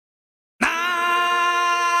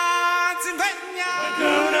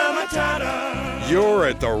Hakuna Matata. You're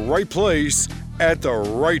at the right place at the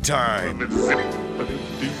right time.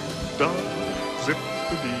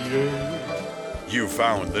 You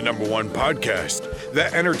found the #1 podcast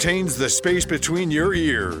that entertains the space between your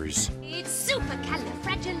ears. It's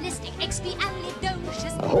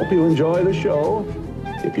supercalifragilisticexpialidocious. I hope you enjoy the show.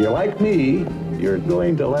 If you're like me, you're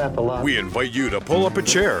going to laugh a lot. We invite you to pull up a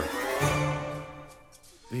chair,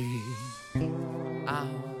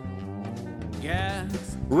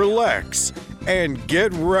 relax, and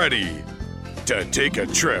get ready to take a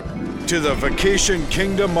trip to the vacation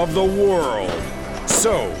kingdom of the world.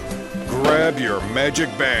 So, grab your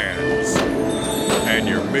magic bands and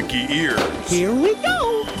your Mickey ears. Here we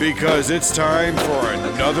go. Because it's time for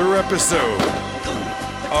another episode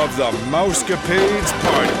of the Mousecapades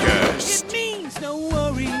Podcast. It means no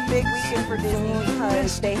worry. Big weekend for Disney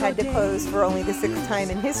because they had to close for only the 6th time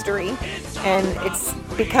in history, and it's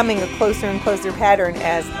becoming a closer and closer pattern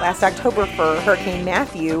as last October for Hurricane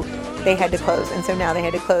Matthew, they had to close, and so now they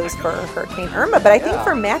had to close for Hurricane Irma. But I think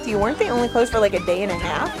for Matthew, weren't they only closed for like a day and a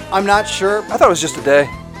half? I'm not sure. I thought it was just a day.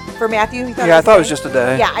 For Matthew? I thought it was just a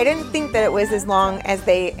day. Yeah, I didn't think that it was as long as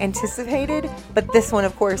they anticipated, but this one,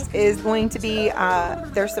 of course, is going to be,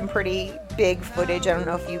 there's some pretty big footage. I don't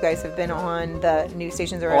know if you guys have been on the news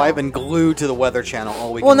stations or... Oh, I've been glued to the Weather Channel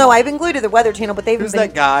all week. Well, no, I've been glued to the Weather Channel, but they've Who's been...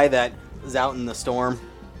 that guy that was out in the storm?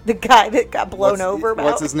 The guy that got blown over?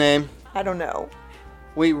 What's his name? I don't know.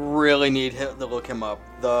 We really need to look him up.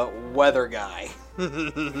 The weather guy.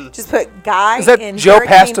 Just put guy Is that in Joe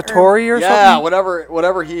Hurricane Pastatore or Yeah, something?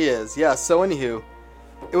 whatever he is. Yeah. So anywho,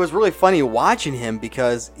 it was really funny watching him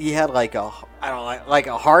because he had like a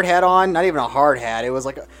hard hat on. Not even a hard hat. It was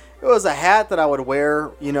a hat that I would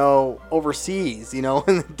wear, overseas, in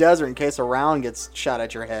the desert in case a round gets shot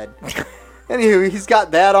at your head. Anywho, he's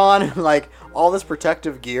got that on, like all this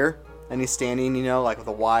protective gear, and he's standing, like with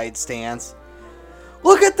a wide stance.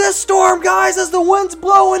 Look at this storm, guys, as the wind's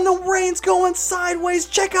blowing, the rain's going sideways.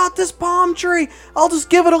 Check out this palm tree. I'll just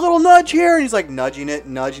give it a little nudge here. And he's like nudging it,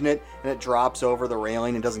 and it drops over the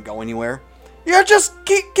railing and doesn't go anywhere. Yeah, just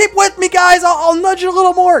keep with me, guys. I'll nudge it a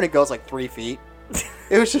little more. And it goes like 3 feet.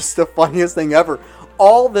 It was just the funniest thing ever.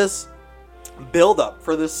 All this build-up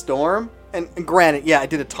for this storm, and granted, yeah, it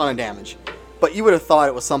did a ton of damage. But you would have thought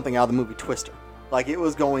it was something out of the movie Twister. Like it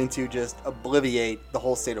was going to just obliviate the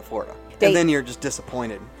whole state of Florida. And then you're just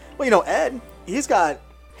disappointed. Well, Ed, he's got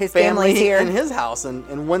his family here in his house in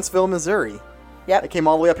Wentzville, Missouri. Yep. It came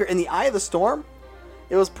all the way up here. In the eye of the storm,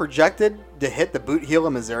 it was projected to hit the Boot Heel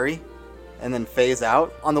of Missouri and then phase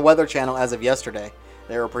out. On the Weather Channel as of yesterday,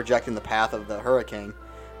 they were projecting the path of the hurricane.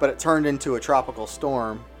 But it turned into a tropical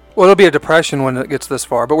storm. Well, it'll be a depression when it gets this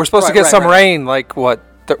far. But we're supposed to get some rain, like,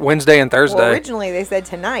 Wednesday and Thursday. Well, originally they said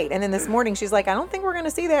tonight, and then this morning she's like, I don't think we're going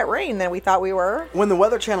to see that rain that we thought we were. When the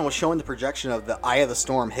Weather Channel was showing the projection of the eye of the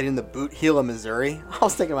storm hitting the Boot Heel of Missouri, I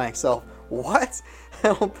was thinking to myself, what?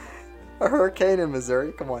 A hurricane in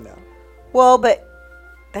Missouri? Come on now. Well, but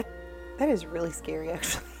that is really scary,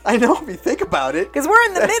 actually. I know, if you think about it. Because we're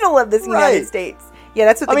in the middle of this United States. Yeah,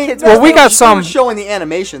 that's what the kids well, were we got some... They were showing the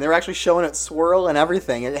animation. They were actually showing it swirl and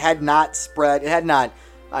everything. It had not spread. It had not,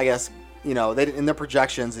 I guess... they didn't, in their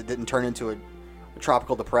projections, it didn't turn into a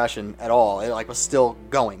tropical depression at all. It was still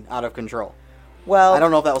going out of control. Well, I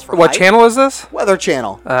don't know if that was for What hype. channel is this? Weather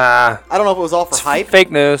Channel. I don't know if it was all for hype.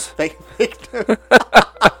 Fake news. Fake news.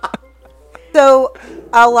 So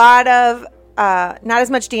a lot of not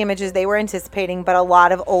as much damage as they were anticipating, but a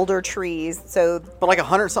lot of older trees. But like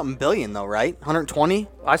 100-something billion, though, right? 120.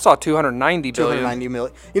 I saw 290 billion. 290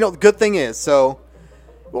 million. The good thing is, so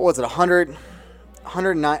what was it?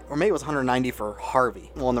 109, or maybe it was 190 for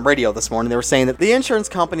Harvey. Well, on the radio this morning, they were saying that the insurance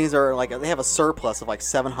companies are they have a surplus of like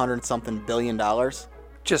 $700-something billion.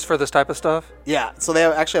 Just for this type of stuff? Yeah, so they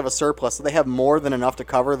actually have a surplus. So they have more than enough to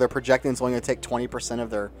cover. They're projecting it's only going to take 20%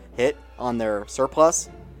 of their hit on their surplus.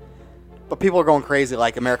 But people are going crazy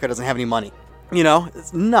like America doesn't have any money.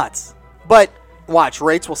 It's nuts. But watch,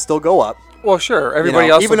 rates will still go up. Well, sure. Everybody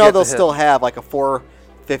else even will though get they'll the hit. still have like a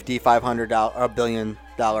 $450-500 billion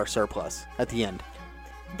surplus at the end.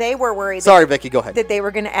 They were worried. Sorry, Vicky, go ahead. That they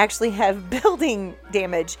were going to actually have building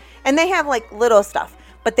damage. And they have like little stuff.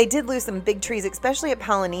 But they did lose some big trees, especially at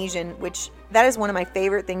Polynesian, which that is one of my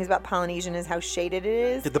favorite things about Polynesian is how shaded it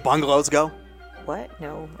is. Did the bungalows go? What?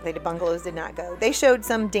 No, the bungalows did not go. They showed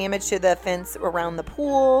some damage to the fence around the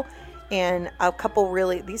pool and a couple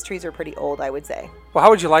these trees are pretty old, I would say. Well, how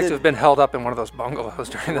would you like to have been held up in one of those bungalows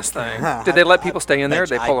during this thing? Did they let people stay in there?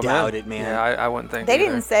 Did they pull them in? I doubt it, man. Yeah, I wouldn't think They either.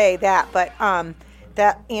 didn't say that, but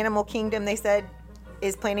that Animal Kingdom, they said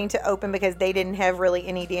is planning to open because they didn't have really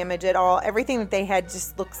any damage at all. Everything that they had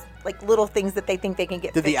just looks like little things that they think they can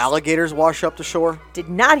get Did fixed. the alligators wash up to shore? Did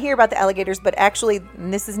not hear about the alligators, but actually,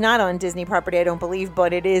 and this is not on Disney property, I don't believe,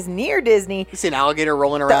 but it is near Disney. You see an alligator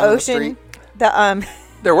rolling The around in the ocean, street?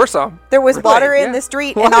 There were some. there was Really? water in Yeah. the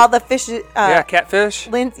street, and all the fish. Yeah, catfish.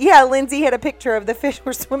 Lindsay had a picture of the fish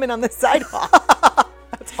were swimming on the sidewalk.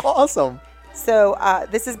 That's awesome. So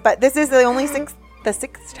this is the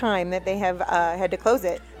sixth time that they have had to close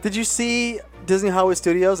it. Did you see Disney Hollywood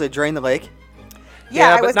Studios? They drained the lake.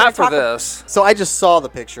 Yeah, I but was not gonna for talk- this. So I just saw the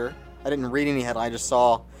picture. I didn't read any headline. I just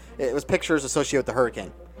saw it was pictures associated with the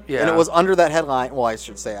hurricane. Yeah. And it was under that headline. Well, I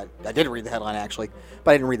should say I did read the headline actually,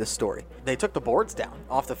 but I didn't read the story. They took the boards down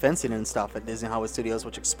off the fencing and stuff at Disney Hollywood Studios,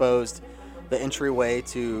 which exposed the entryway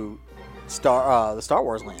to the Star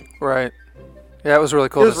Wars land. Right. Yeah, it was really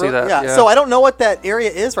cool It to was see real- that. Yeah. So I don't know what that area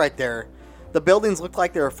is right there. The buildings look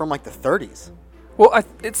like they were from like the 30s. Well,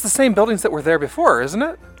 it's the same buildings that were there before, isn't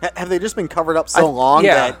it? Have they just been covered up so long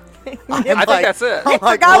yeah. that I think that's it. I'm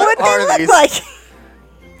like, Forgot what they are look these? like.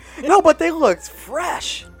 No, but they looked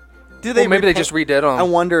fresh. Do they? Well, maybe they repaint- just redid them. I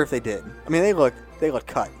wonder if they did. I mean, they look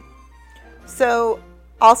cut. So,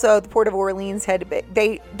 also the Port of Orleans they've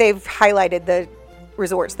highlighted the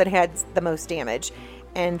resorts that had the most damage,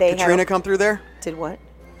 and they Katrina come through there? did what?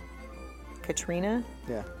 Katrina?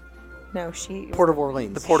 Yeah. No, she. Port of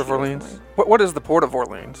Orleans. The Port of Orleans. What is the Port of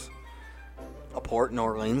Orleans? A port in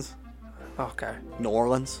Orleans. Okay. New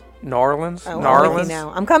Orleans. New Orleans? Oh, New I'm with Orleans? you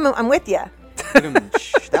now. I'm coming. I'm with you.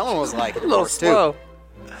 That one was like A little slow.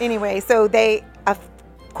 Anyway, so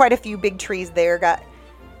quite a few big trees there got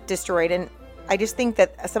destroyed, and I just think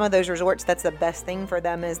that some of those resorts, that's the best thing for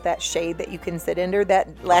them is that shade that you can sit under.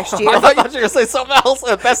 That last year, I thought you were going to say something else.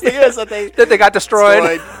 The best thing is that They got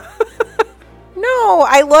destroyed. no,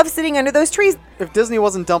 I love sitting under those trees. If Disney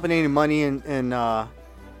wasn't dumping any money in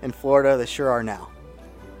Florida, they sure are now.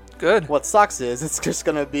 Good. What sucks is it's just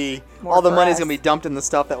going to be More all the for money's us. going to be dumped in the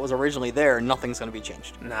stuff that was originally there, and nothing's going to be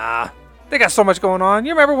changed. Nah. They got so much going on.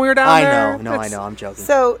 You remember when we were down I there? know, I know, I'm joking.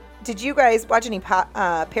 So, did you guys watch any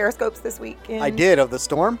periscopes this weekend? I did of the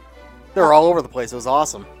storm. They were all over the place. It was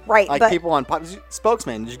awesome. Right, like but- people on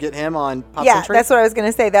Spokesman. Did you get him on Pop Yeah, Century? that's what I was going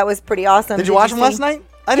to say. That was pretty awesome. Did you watch him see- last night?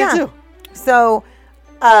 I Yeah. did too. So,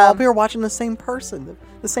 We were watching the same person,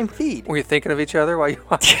 the same feed. Were you thinking of each other while you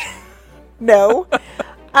watched? no.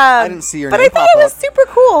 I didn't see your But name I thought pop it was up. super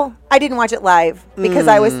cool. I didn't watch it live because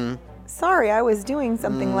I was sorry. I was doing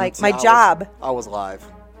something like See, my job. I was live.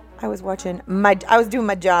 I was doing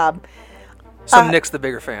my job. So Nick's the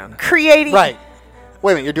bigger fan. Creating. Right.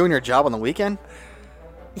 Wait a minute, you're doing your job on the weekend?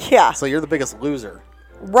 Yeah. So you're the biggest loser.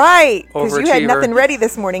 Right. Because you had Overachiever. nothing ready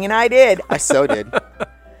this morning, and I did. I so did.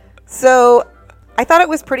 So I thought it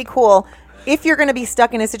was pretty cool. If you're going to be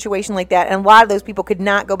stuck in a situation like that, and a lot of those people could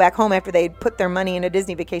not go back home after they put their money in a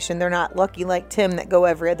Disney vacation, they're not lucky like Tim that go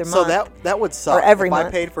every other So month. that would suck. Or every if I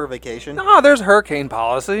month. paid for a vacation, No, there's hurricane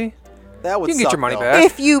policy. that would You can get suck, your money though. back.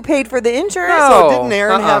 If you paid for the insurance. No. So didn't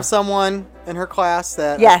Erin Uh-uh. have someone in her class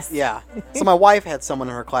that? Yes. Yeah. So my wife had someone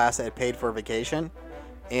in her class that had paid for a vacation,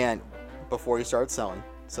 and before you start selling,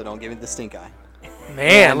 so don't give me the stink eye.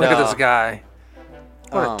 Man, And, look at this guy.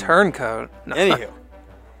 What um, a turncoat. No. Anywho,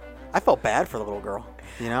 I felt bad for the little girl.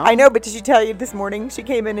 You know. I know, but did she tell you this morning? She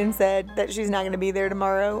came in and said that she's not going to be there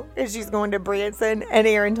tomorrow and she's going to Branson. And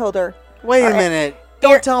Aaron told her. Wait a All right. minute.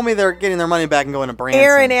 Don't tell me they're getting their money back and going to Branson.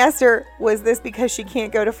 Aaron asked her, was this because she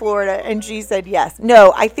can't go to Florida? And she said yes.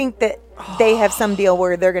 No, I think that they have some deal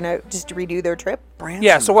where they're going to just redo their trip. Branson.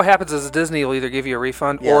 Yeah, so what happens is Disney will either give you a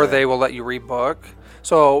refund or Yeah. they will let you rebook.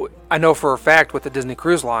 So I know for a fact with the Disney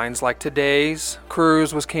Cruise Lines, like today's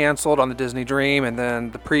cruise was canceled on the Disney Dream, and then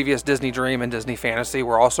the previous Disney Dream and Disney Fantasy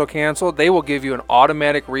were also canceled. They will give you an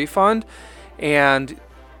automatic refund, and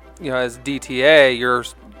as DTA,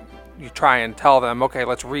 you try and tell them, okay,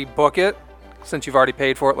 let's rebook it. Since you've already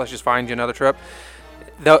paid for it, let's just find you another trip.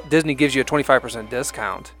 Disney gives you a 25%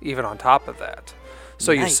 discount even on top of that.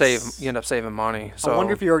 So Nice. you end up saving money. So I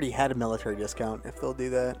wonder if you already had a military discount, if they'll do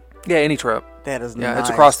that. yeah, any trip. That is Yeah, nice. it's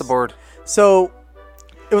across the board. So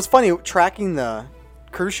it was funny tracking the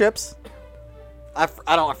cruise ships. I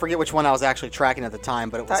forget which one I was actually tracking at the time,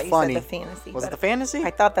 but it was Thought you funny. said the fantasy. Was it but the fantasy?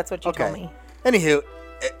 I thought that's what you told me. Anywho,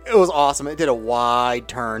 it was awesome. It did a wide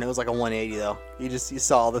turn. It was like a 180 though. You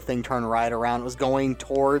saw the thing turn right around. It was going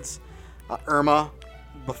towards Irma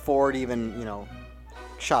before it even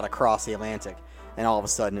shot across the Atlantic, and all of a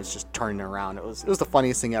sudden it's just turning around. It was the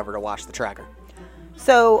funniest thing ever to watch the tracker.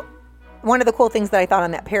 So one of the cool things that I thought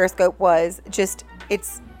on that Periscope was just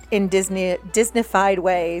it's in Disney-fied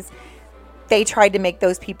ways. They tried to make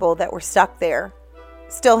those people that were stuck there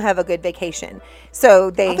still have a good vacation.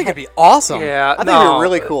 So they I think it'd be awesome. Yeah, I think it'd be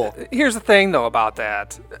really cool. Here's the thing, though, about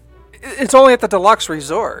that. It's only at the deluxe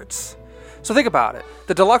resorts. So think about it.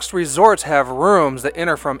 The deluxe resorts have rooms that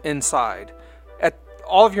enter from inside. At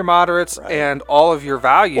all of your moderates and all of your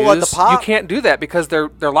values, Well, at the Pop- you can't do that because they're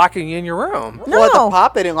locking you in your room. No. Well, at the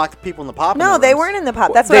Pop, they didn't lock the people in the Pop. in no, their they rooms. weren't in the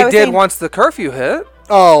Pop. That's what They I was did saying. once the curfew hit.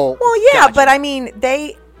 Oh. Well, yeah, gotcha. but I mean,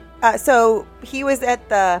 they. So he was at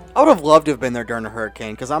the. I would have loved to have been there during a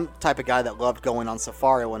hurricane because I'm the type of guy that loved going on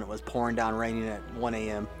safari when it was pouring down raining at 1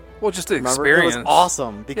 a.m. Well, just the Remember? experience. It was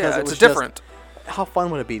awesome because Yeah, it it's was different. Just, how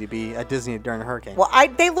fun would it be to be at Disney during a hurricane? Well,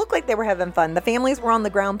 they looked like they were having fun. The families were on the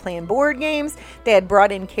ground playing board games. They had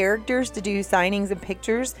brought in characters to do signings and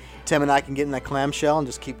pictures. Tim and I can get in that clamshell and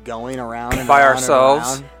just keep going around and By around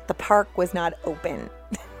ourselves. And around, The park was not open.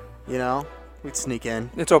 you know, we'd sneak in.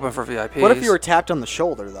 It's open for VIPs. What if you were tapped on the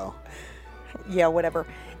shoulder though? Yeah, whatever.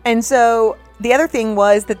 And so the other thing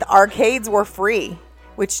was that the arcades were free,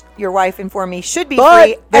 which your wife informed me should be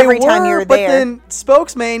free every time you're but there. then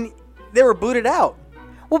spokesman, they were booted out.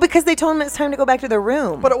 Well, because they told them it's time to go back to their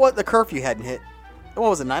room. But what the curfew hadn't hit. What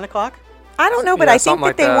was it? 9 o'clock? I don't know, but Yeah, I think something that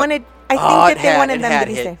like they that. wanted. I think Oh, that they wanted it them had to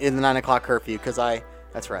be hit safe. in the 9 o'clock curfew because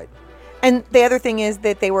that's right. And the other thing is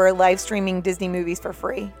that they were live streaming Disney movies for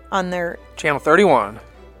free on their. Channel 31.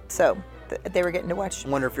 So they were getting to watch. I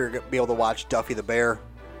wonder if you're going to be able to watch Duffy the Bear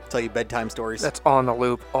tell you bedtime stories. That's on the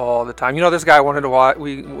loop all the time. You know, this guy wanted to watch.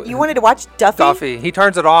 You wanted to watch Duffy? Duffy. He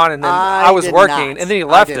turns it on, and then I was did working, not. and then he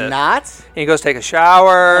left I did it. not. And he goes take a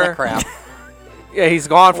shower. Oh, crap. Yeah, he's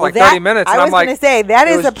gone for Well, like 30 minutes, I and was I'm like, going to say that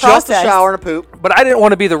It is was a just process. a shower and a poop. but I didn't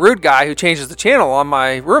want to be the rude guy who changes the channel on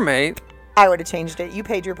my roommate. I would have changed it. You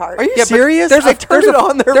paid your part. Are you Yeah, but serious? There's I turned it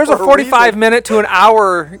on there There's for a 45 reason. minute to an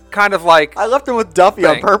hour kind of like I left him with Duffy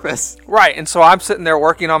on thing. purpose. right, and so I'm sitting there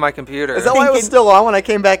working on my computer. Is that why it was Thinking- still on when I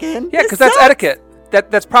came back in? Yeah, because that's sucks. etiquette.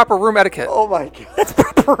 That's proper room etiquette. Oh my god. That's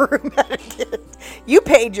proper room etiquette. You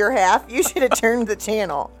paid your half. You should have turned the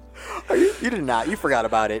channel. You did not. You forgot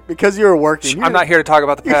about it because you were working. I'm not here to talk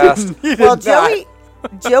about the past. You did Well, not.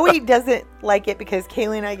 Joey doesn't like it because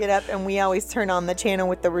Kaylee and I get up and we always turn on the channel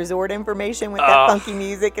with the resort information with that funky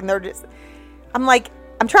music, and they're just. I'm like,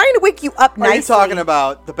 I'm trying to wake you up Are nicely. you talking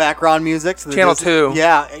about the background music? So the Channel Disney- 2.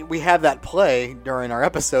 Yeah, we have that play during our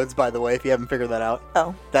episodes, by the way, if you haven't figured that out.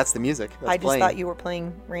 Oh, That's the music. That's I just playing. thought you were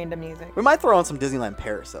playing random music. We might throw on some Disneyland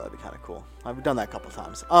Paris, though. That'd be kind of cool. I've done that a couple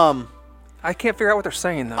times. I can't figure out what they're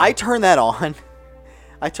saying though. I turn that on.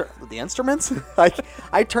 I turn the instruments.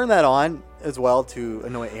 I turn that on as well to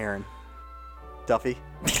annoy Aaron. Duffy.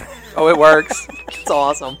 Oh, it works. It's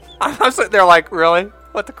awesome. I'm sitting there like, really?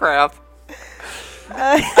 What the crap?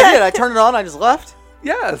 I did. I turned it on. I just left.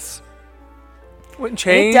 Yes. Wouldn't And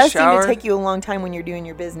change. it does shower. seem to take you a long time when you're doing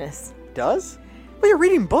your business. Does? Well, you're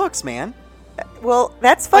reading books, man. Well,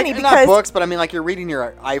 that's funny Like, because not books, but I mean like you're reading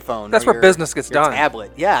your iPhone. That's or where your- business gets your done.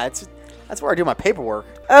 Tablet. Yeah, that's where I do my paperwork.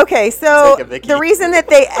 okay, so Take a Vicky. the reason that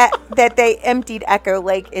they emptied Echo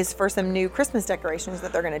Lake is for some new Christmas decorations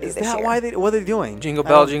that they're going to do Is this that year. why they? What are they doing? Jingle I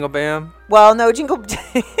bell, don't- jingle bam. Well, no, jingle.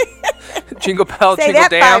 Jingle bell, Say jingle that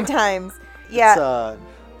damn. 5 times. Yeah. It's,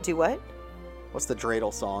 Do what? what's the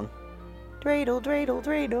dreidel song? Dreidel, dreidel,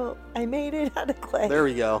 dreidel. I made it out of clay. There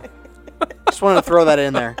we go. Just wanted to throw that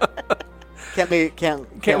in there. Can't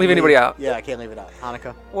leave anybody out. Yeah, I can't leave it out.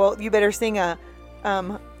 Hanukkah. Well, you better sing a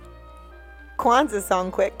Kwanzaa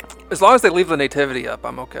song quick. As long as they leave the nativity up,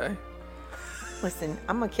 I'm okay. Listen,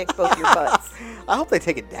 I'm gonna kick both your butts. I hope they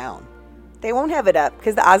take it down. They won't have it up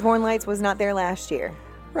because the Osborne Lights was not there last year.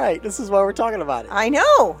 Right. This is why we're talking about it. I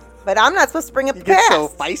know, but I'm not supposed to bring up You the get past. so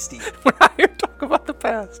feisty. We're not here to talk about the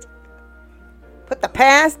past. Put the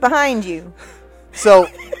past behind you. So,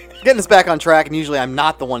 getting us back on track, and usually I'm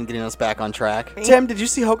not the one getting us back on track. Tim, did you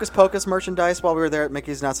see Hocus Pocus merchandise while we were there at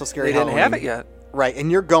Mickey's Not So Scary They didn't Halloween? have it yet. Right,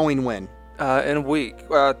 and you're going when? In a week.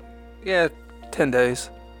 Yeah, 10 days.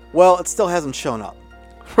 Well, it still hasn't shown up.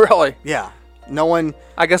 Really? Yeah. No one.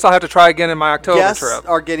 I guess I'll have to try again in my October Guests trip.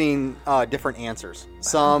 are getting different answers.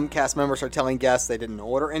 Some cast members are telling guests they didn't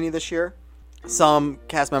order any this year. Some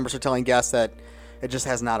cast members are telling guests that it just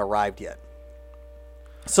has not arrived yet.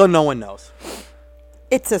 So no one knows.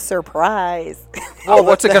 It's a surprise. Well,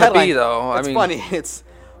 what's it the going to headline- be, though? It's funny. It's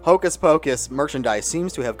Hocus Pocus merchandise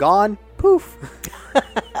seems to have gone poof.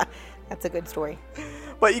 That's a good story.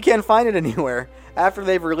 But you can't find it anywhere. After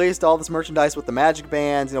they've released all this merchandise with the magic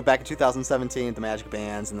bands, back in 2017, the magic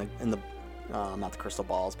bands and the not the crystal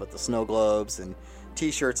balls, but the snow globes and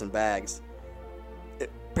T-shirts and bags.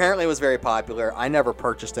 It apparently was very popular. I never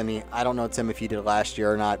purchased any. I don't know, Tim, if you did last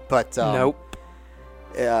year or not, but Nope.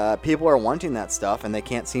 People are wanting that stuff and they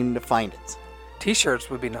can't seem to find it. T-shirts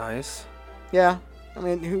would be nice. Yeah, I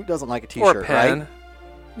mean, who doesn't like a Or T-shirt, a pen. right?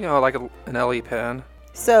 You know, like an LE pen.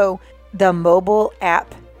 So the mobile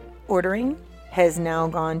app ordering has now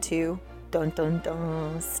gone to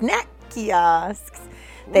snack kiosks.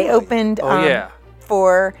 They Really? opened Oh, yeah.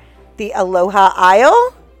 for the Aloha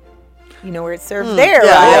aisle. You know where it's served there,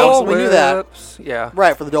 Yeah, right? yeah. Dole we knew that. Whips. Yeah.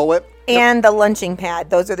 Right, for the Dole Whip. And the lunching pad.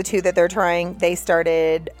 Those are the two that they're trying. They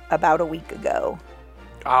started about a week ago.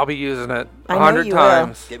 I'll be using it I know 100 you will.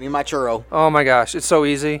 times. Give me my churro. Oh my gosh, it's so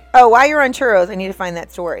easy. Oh, while you're on churros, I need to find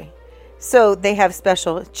that story. So they have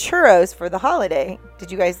special churros for the holiday.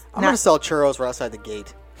 Did you guys I'm not? gonna sell churros right outside the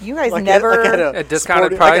gate. You guys Like never. at A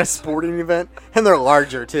discounted like a price? sporting event, and they're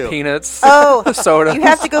larger too. Peanuts. Oh, soda. you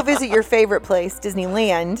have to go visit your favorite place,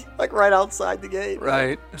 Disneyland. Like right outside the gate.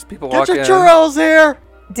 Right. There's people Get walking your in. churros here.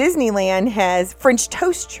 Disneyland has French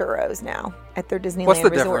toast churros now at their Disneyland What's the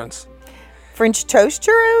resort. difference? French toast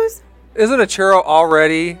churros? Isn't a churro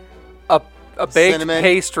already a baked Cinnamon.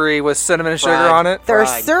 pastry with cinnamon and sugar Fried. on it? They're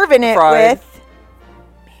Fried. serving it Fried. with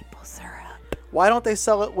maple syrup. Why don't they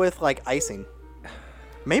sell it with like icing?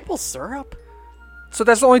 Maple syrup? So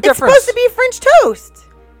that's the only It's difference. supposed to be French toast.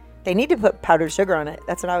 They need to put powdered sugar on it.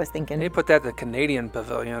 That's what I was thinking. They put that at the Canadian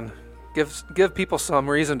Pavilion. Give people some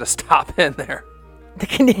reason to stop in there. The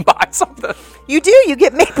Canadian. Buy something. You do. You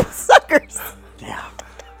get maple suckers. Yeah.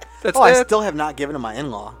 That's Oh, I it. still have not given to my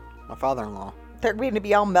in-law, my father-in-law. They're going to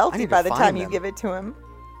be all I melty need by to the find time you them. give it to him.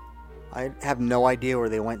 I have no idea where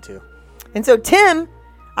they went to. And so Tim,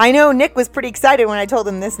 I know Nick was pretty excited when I told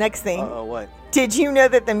him this next thing. Uh-oh, what? Did you know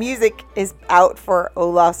that the music is out for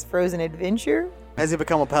Olaf's Frozen Adventure? Has he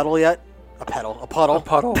become a pedal yet? A puddle. A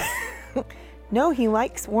puddle. No, he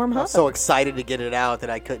likes warm I hugs. was so excited to get it out that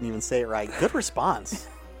I couldn't even say it right. Good response.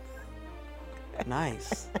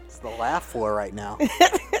 Nice. It's the laugh floor right now.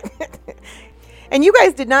 And you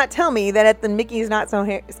guys did not tell me that at the Mickey's Not So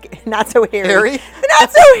Hairy, Harry?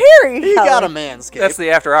 Not So Hairy, He got a Halloween, manscape. That's the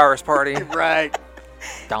after hours party. right.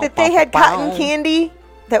 that they had cotton candy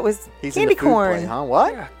that was He's in candy the food corn. play, huh?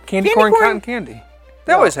 What? Yeah. Candy Candy corn, corn. cotton candy.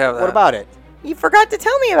 They always have that. What about it? You forgot to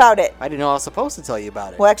tell me about it. I didn't know I was supposed to tell you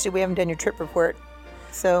about it. Well, actually, we haven't done your trip report,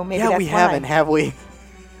 so maybe yeah, that's we why. haven't, have we?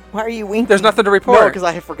 Why are you winking? There's nothing to No, report. because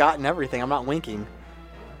I have forgotten everything. I'm not winking.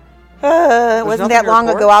 It wasn't nothing that to long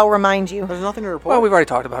report? ago. I'll remind you. There's nothing to report. Well, we've already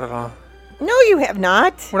talked about it, huh? No, you have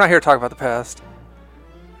not. We're not here to talk about the past.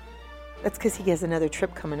 That's because he has another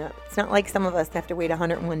trip coming up. It's not like some of us have to wait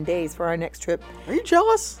 101 days for our next trip. Are you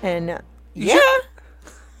jealous? And yeah,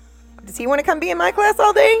 does he want to come be in my class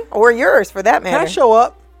all day, or yours for that Can matter? I show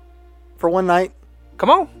up for one night? Come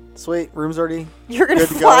on, Sweet. Room's already You're gonna good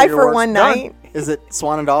to go. fly Your for work's one done. night. Is it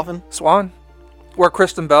Swan and Dolphin? Swan. Where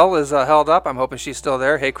Kristen Bell is held up. I'm hoping she's still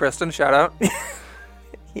there. Hey, Kristen, shout out.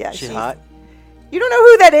 Yeah, She hot? You don't know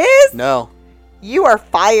who that is? No. You are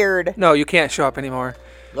fired. No, you can't show up anymore.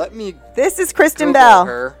 Let me This is Kristen Google Bell.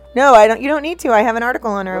 her. No, I don't. You don't need to. I have an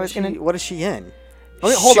article on her. I What was is gonna. she- What is she in?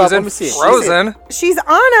 Hold She up. was Let in me see it. Frozen. She's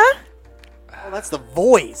Anna. Oh, that's the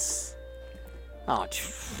voice. Oh,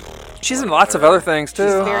 She's in lots of other things She's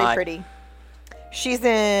too. very hot. pretty. She's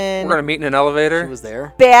in We're gonna meet in an elevator. she was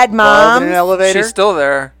there. Bad Love in an Moms. elevator. She's still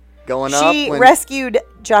there. going up. She when- rescued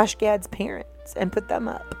Josh Gad's parents and put them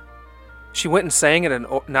up. She went and sang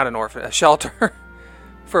at not an orphan, a shelter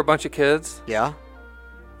for a bunch of kids. Yeah.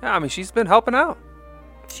 Yeah, I mean, she's been helping out.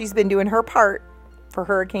 She's been doing her part for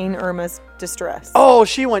Hurricane Irma's distress. Oh,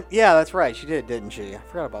 she went. Yeah, that's right. She did, didn't she? I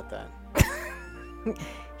forgot about that.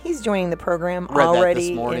 He's joining the program Read already. that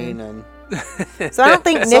this morning, and- and so I don't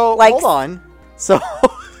think Nick so likes. hold on. So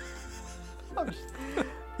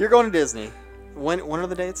you're going to Disney. When are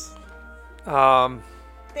the dates?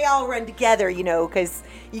 They all run together, you know, because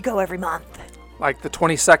you go every month. Like the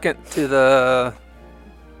 22nd to the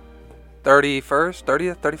 31st,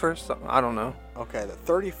 30th, 31st. Something. I don't know. Okay,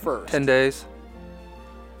 the 31st. 10 days.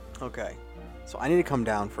 Okay, so I need to come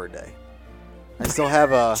down for a day. I still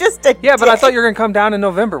have a. Just a Yeah, but I day. thought you were gonna come down in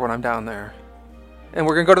November when I'm down there, and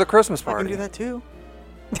we're gonna go to the Christmas I party. can do that too.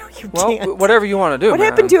 No, you Well, can't. whatever you want to do. What man.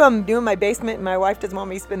 happened to him doing my basement and my wife doesn't want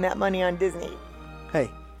me to spend that money on Disney? Hey,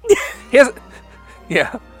 He has,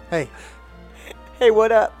 yeah. hey. Hey,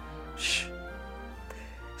 what up? Shh.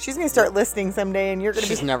 She's going to start listening someday and you're going to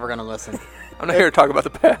She's be... never gonna listen. I'm not here to talk about the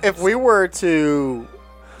past. If we were to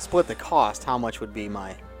split the cost, how much would be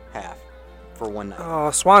my half for one night? Oh,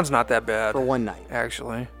 Swan's not that bad, For one night.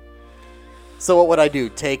 actually. So what would I do?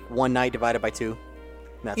 Take one night divided by 2?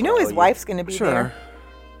 That's You know what I his owe wife's going to be Sure. there.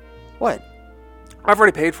 What? I've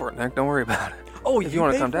already paid for it, Nick. Don't worry about it. Oh, If you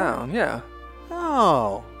want to paid come for it? down, yeah.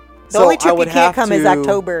 Oh. The only trip you can't come is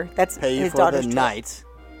October. That's Pay you his for daughter's the trip. night.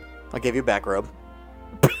 I'll give you a back rub.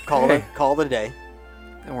 Call Hey. it a day.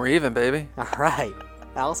 And we're even, baby. All right.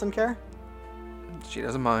 Allison care? She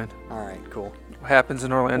doesn't mind. All right, cool. What happens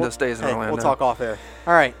in Orlando stays in Orlando. We'll talk off air.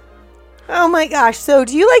 All right. Oh my gosh. So,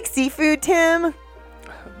 do you like seafood, Tim?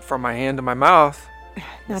 From my hand to my mouth.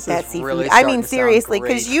 Not This that is seafood. really I starting mean, to sound seriously,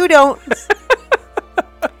 because great. you don't.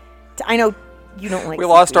 I know you don't like We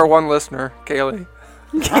lost our seafood. one listener, Kaylee.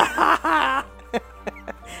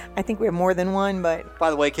 I think we have more than one, but By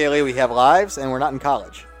the way, Kaylee, we have lives, and we're not in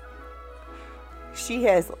college. she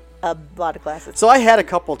has a lot of classes. So I had a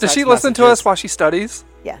couple Does text she listen to messages. us while she studies?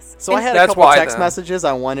 Yes. So I had a That's couple why, text then. messages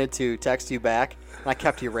I wanted to text you back, and I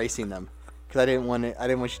kept erasing them because I didn't want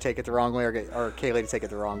you to take it the wrong way or Kaylee to take it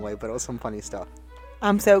the wrong way. But it was some funny stuff.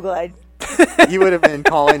 I'm so glad. You would have been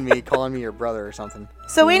calling me your brother or something.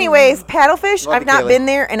 So, anyways, Paddlefish, Love I've you, not Kaylee. been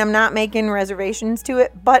there, and I'm not making reservations to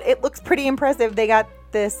it, but it looks pretty impressive. They got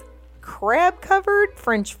this crab-covered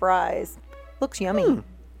French fries. Looks yummy.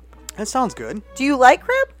 That sounds good. Do you like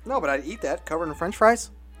crab? No, but I'd eat that covered in French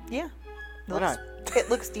fries. Yeah. Why not? It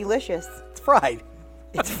looks delicious. It's fried.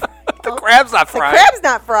 The crab's not The fried. crab's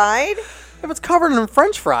not fried. If it's covered in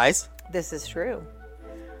French fries, This is true.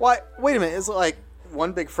 why? Wait a minute. Is it like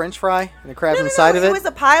one big French fry and the crab's inside of it it? was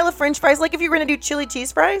a pile of French fries, like if you were going to do chili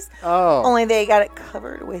cheese fries. Oh. Only they got it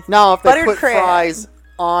covered with Now, if they buttered put crab. fries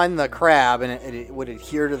on the crab and it would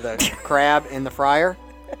adhere to the crab in the fryer,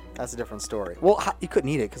 that's a different story. Well, you couldn't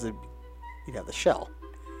eat it because you'd have the shell.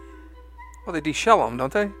 Well, they deshell them,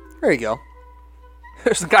 don't they? There you go.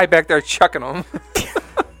 There's a guy back there chucking them.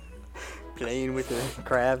 Playing with the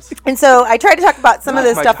crabs. And so I tried to talk about some of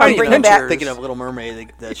the My stuff I'm tiny bringing back adventures. Thinking of Little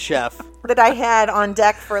Mermaid, the chef. that I had on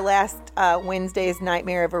deck for last Wednesday's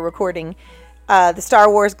nightmare of a recording. The Star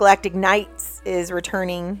Wars Galactic Nights is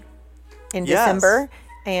returning in Yes. December.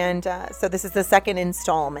 And so this is the second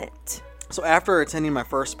installment. So after attending my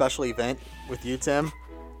first special event with you, Tim,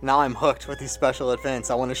 now I'm hooked with these special events.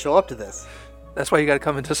 I want to show up to this. That's why you got to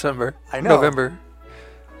come in December. I know. November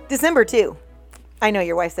December 2. I know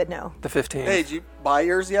your wife said no. the 15th. Hey, did you buy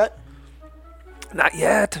yours yet? Not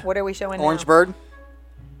yet. What are we showing Orange now? Bird?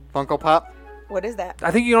 Funko Pop? What is that?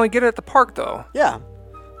 I think you can only get it at the park, though. Yeah.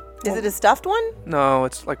 Is it a stuffed one? No,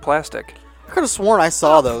 it's like plastic. I could have sworn I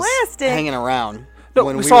saw Oh, those plastic. hanging around No,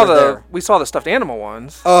 when we we saw were there. the stuffed animal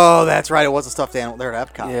ones. Oh, that's right. It was a stuffed animal. They're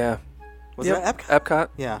at Epcot. Yeah. Was Yep. it at Epcot? Epcot.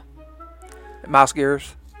 Yeah. Mouse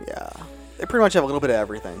gears. Yeah. They pretty much have a little bit of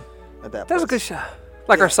everything at that That was a place. good shot.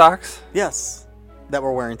 Like our socks. Yes. That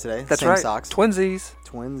we're wearing today. That's Same right. socks. Twinsies.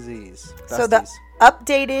 Twinsies. So the Besties.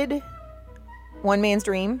 updated One Man's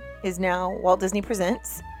Dream is now Walt Disney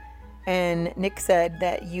Presents. And Nick said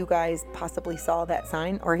that you guys possibly saw that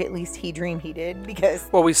sign, or at least he dreamed he did, because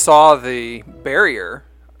Well, we saw the barrier.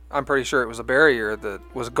 I'm pretty sure it was a barrier that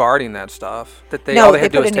was guarding that stuff. That all they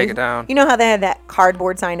had to do was take it down. You know how they had that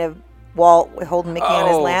cardboard sign of Walt holding Mickey on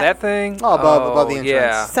his Oh, lap? that thing? Oh, above the entrance.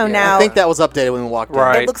 Yeah. So yeah. now- I think that was updated when we walked in.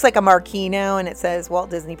 Right. It looks like a marquee now, and it says Walt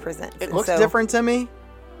Disney Presents. It And looks so- different to me,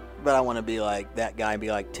 but I want to be like that guy and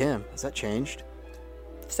be like, Tim, has that changed?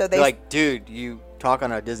 So Be they like, dude, you talk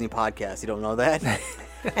on a Disney podcast. You don't know that?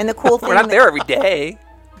 and the cool thing We're not that there every day.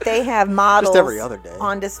 they have models every other day.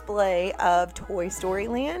 on display of Toy Story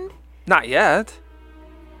Land. Not yet.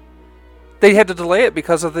 They had to delay it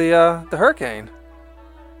because of the hurricane.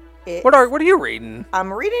 It- What are you reading?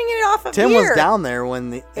 I'm reading it off of Tim here. was down there when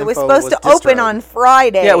the It was info supposed to open destroyed. on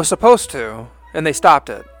Friday. Yeah, it was supposed to, and they stopped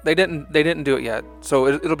it. They didn't do it yet, so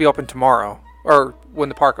it'll be open tomorrow or when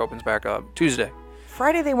the park opens back up Tuesday.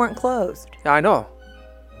 Friday. They weren't closed. Yeah, I know.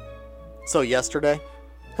 So yesterday?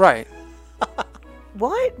 Right.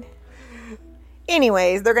 What?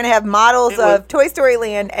 Anyways, they're gonna have models It was- of Toy Story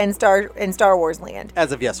Land and Star Wars Land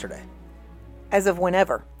As of yesterday. as of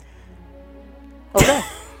whenever. Okay.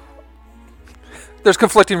 There's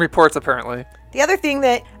conflicting reports apparently. The other thing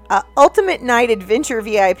that Ultimate Night Adventure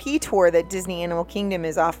VIP tour that Disney Animal Kingdom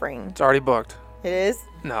is offering. It's already booked. It is.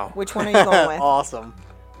 No. Which one are you going with? Awesome.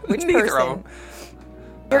 Which Neither person? of them.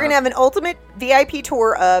 You're going to have an ultimate VIP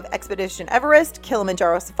tour of Expedition Everest,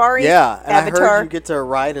 Kilimanjaro Safari, Yeah, and I Avatar, heard you get to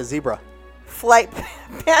ride a zebra. Flight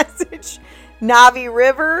Passage, Navi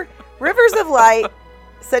River, Rivers of Light,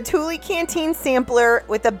 Satuli Canteen Sampler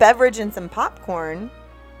with a beverage and some popcorn.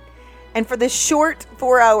 And for the short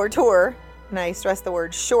 4-hour tour, and I stress the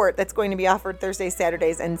word short, that's going to be offered Thursdays,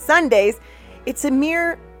 Saturdays, and Sundays, it's a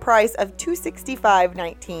mere price of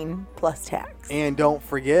 $265.19 plus tax. And don't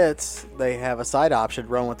forget, they have a side option,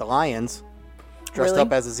 Run with the Lions, dressed Really?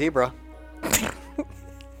 up as a zebra.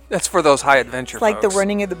 That's for those high adventure It's like the folks.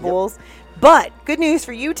 running of the bulls. But good news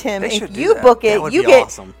for you, Tim. They If should do you that. book That it, would you be get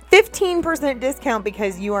awesome. 15% discount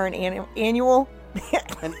because you are an annual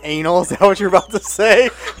An anal? Is that what you're about to say?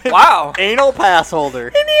 Wow. Anal pass holder.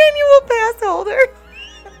 An annual pass holder.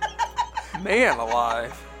 Man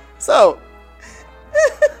alive. So,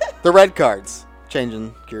 the red cards.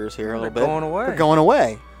 Changing gears here a little bit. going away. They're going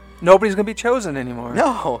away. Nobody's going to be chosen anymore.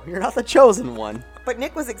 No, you're not the chosen one. But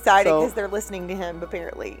Nick was excited So- because they're listening to him,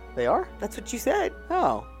 apparently. They are? That's what you said.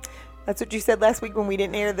 Oh. That's what you said last week when we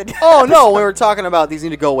didn't air the... Oh, no, we were talking about these need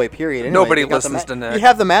to go away, period. Anyway, Nobody you got the listens to Nick. You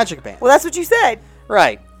have the magic band. Well, that's what you said.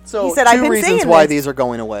 Right. So, He said, "I've two been reasons saying why this." these are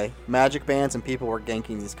going away. Magic bands and people were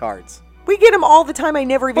ganking these cards. We get them all the time. I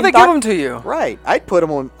never even Well, they thought... give them to you. Right. I'd put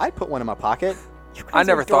one in my pocket. You guys I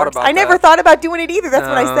never are thought dorks. about I never that. thought about doing it either. That's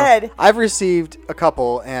what I No. said. I've received a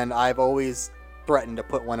couple, and I've always threatened to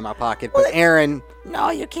put one in my pocket. But Aaron, no,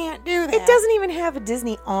 you can't do that. It doesn't even have a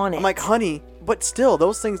Disney on it. I'm like, honey, but still,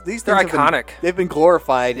 these things They're have been- iconic. they've been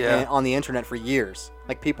glorified Yeah. on the internet for years.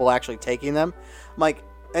 Like people actually taking them. I'm like,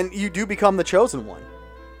 and you do become the chosen one.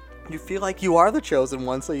 You feel like you are the chosen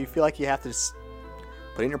one, so you feel like you have to just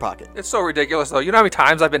put it in your pocket. It's so ridiculous, though. You know how many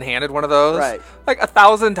times I've been handed one of those? Right. Like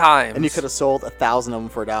 1,000 times. And you could have sold 1,000 of them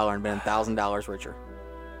for $1 and been $1,000 richer.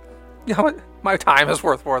 You know what? My time is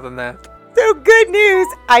worth more than that. So good news.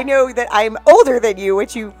 I know that I'm older than you,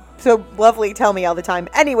 which you so lovely tell me all the time.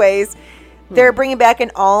 Anyways, they're bringing back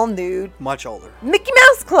an all-new Much older. Mickey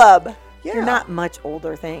Mouse Club. Yeah. They're not much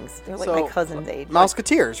older things. They're like So, my cousin's age.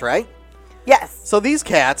 Mouseketeers, right? Yes. So these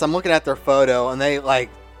cats, I'm looking at their photo, and they like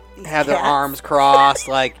These have their cats. arms crossed,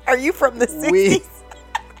 like Are you from the 60s?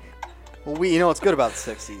 you know what's good about the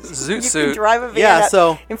 60s. Zoot You can suit. drive a van Yeah, up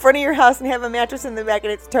so- in front of your house and have a mattress in the back,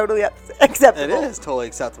 and it's totally acceptable. It is totally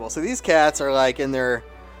acceptable. So these cats are like in their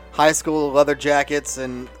high school leather jackets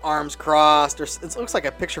and arms crossed. Or it looks like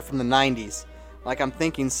a picture from the 90s. Like I'm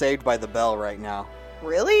thinking Saved by the Bell right now.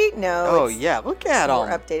 Really? No. Oh it's yeah, look at more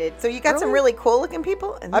them. updated. So you got some Really? really cool-looking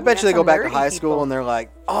people. And I then bet got you they go some back to nerdy high school people. and they're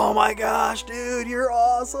like, "Oh my gosh, dude, you're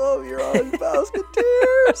awesome! You're on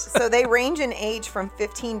Mouseketeers." So they range in age from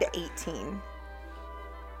 15 to 18.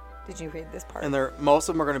 Did you read this part? And most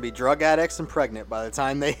of them are going to be drug addicts and pregnant by the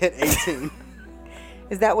time they hit 18.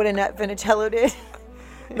 Is that what Annette Vinicello did?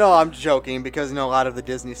 No, I'm joking because a lot of the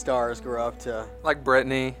Disney stars grew up to Like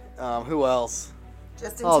Britney. who else?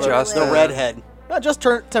 Justin Oh, the Justin. redhead. Not just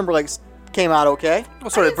Timberlake came out okay. Well,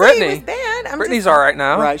 so did Say he was Britney. bad. I'm Britney's just, all right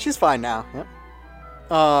now. Right, she's fine now. Yep.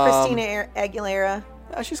 Christina Aguilera.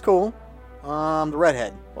 Yeah, she's cool. The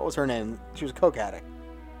redhead. What was her name? She was a coke addict.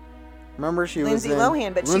 Remember, she Lindsay was in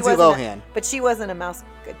Lohan, but Lindsay she wasn't. Lohan. But she wasn't a mouse.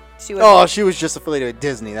 She was Oh, she was just affiliated with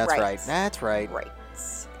Disney. That's Right. right. That's right. right.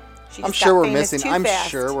 She I'm just sure got we're famous missing. too I'm fast.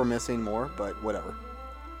 sure we're missing more, but whatever.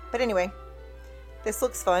 But anyway, this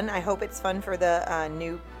looks fun. I hope it's fun for the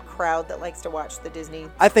new crowd that likes to watch the Disney.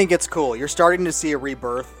 I think it's cool. You're starting to see a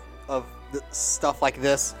rebirth of stuff like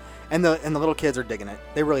this, and the little kids are digging it.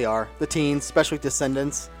 They really are. The teens, especially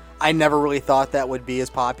Descendants. I never really thought that would be as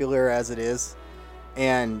popular as it is,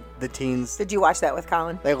 and the teens, Did you watch that with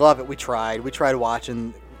Colin? they love it. We tried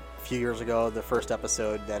watching a few years ago the first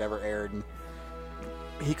episode that ever aired, and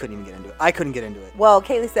he couldn't even get into it. I couldn't get into it. Well,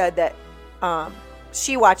 Kaylee said that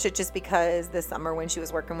she watched it just because this summer when she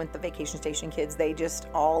was working with the Vacation Station kids, they just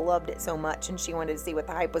all loved it so much, and she wanted to see what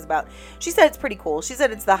the hype was about. She said it's pretty cool. She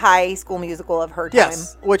said it's the high school musical of her time.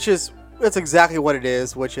 Yes, that's exactly what it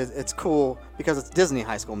is. Which is it's cool because it's Disney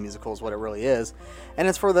High School Musical is what it really is, and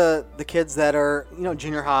it's for the kids that are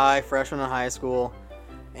junior high, freshman in high school,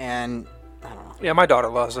 and I don't know. Yeah, my daughter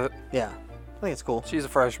loves it. Yeah, I think it's cool. She's a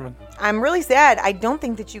freshman. I'm really sad. I don't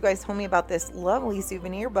think that you guys told me about this lovely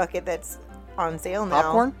souvenir bucket that's on sale now.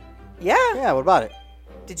 Popcorn? Yeah. Yeah. What about it?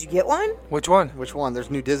 Did you get one? Which one? Which one?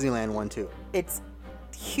 There's new Disneyland one too. It's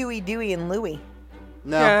Huey, Dewey, and Louie.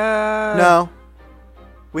 No, Yeah. no.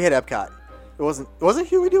 We had Epcot. It wasn't. Was it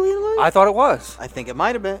Huey, Dewey, and Louie? I thought it was. I think it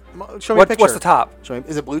might have been. Show me a picture. What's the top? Show me.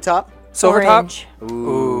 Is it blue top? Silver Orange. top?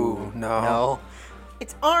 Ooh, no. No.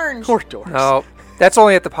 It's orange. Poor doors. No. That's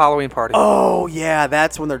only at the Halloween party. Oh yeah,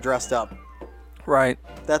 that's when they're dressed up. Right.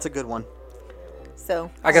 That's a good one. So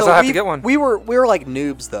I guess So I'll have we- to get one. We were like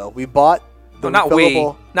noobs though. We bought the No, not we.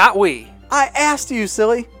 refillable. Not we. I asked you,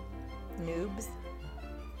 silly. noobs.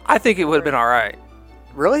 I think it would have been all right.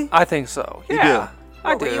 Really? I think so. You Yeah.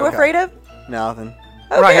 I What do. were you afraid of? Nothing.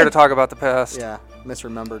 We're not Okay. here to talk about the past. Yeah,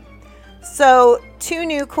 misremembered. So 2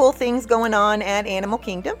 new cool things going on at Animal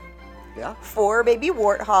Kingdom. Yeah. 4 baby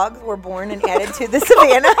warthogs were born and added to the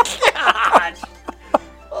savannah.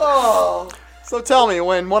 Oh. So tell me,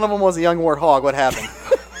 when one of them was a young warthog, what happened?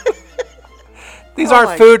 These Oh aren't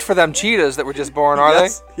my- food for them cheetahs that were just born, are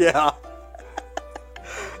Yes. Yeah.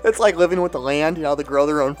 It's like living with the land. They grow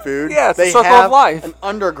their own food. Yeah, it's the they circle have of life. an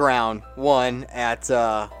underground one at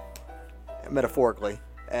metaphorically,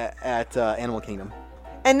 at Animal Kingdom.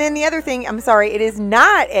 And then the other thing, I'm sorry, it is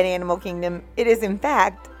not at Animal Kingdom. It is, in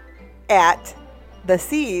fact, at the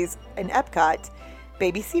Seas in Epcot.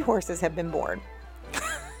 Baby seahorses have been born.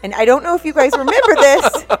 And I don't know if you guys remember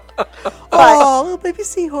this. Oh, little baby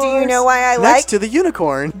seahorse. Do you know why I Next to the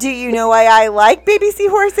unicorn. Do you know why I like baby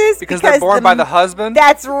seahorses? Because they're born by the husband?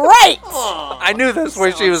 That's right. I knew that's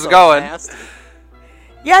where she was going. Nasty.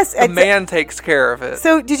 Yes. The man takes care of it.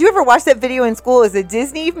 So did you ever watch that video in school? It's a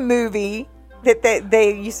Disney movie that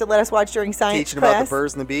they used to let us watch during science Teaching class. about the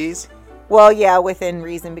birds and the bees. Well, yeah, within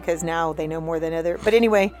reason, because now they know more than other. But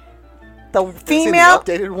anyway, the female,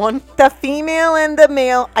 the updated one. the female and the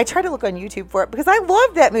male. I tried to look on YouTube for it because I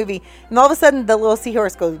love that movie. And all of a sudden, the little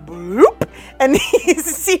seahorse goes bloop, and these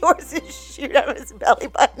seahorses shoot out of his belly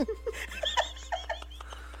button.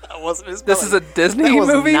 That wasn't his. This is a Disney that was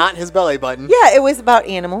movie? not his belly button. Yeah, it was about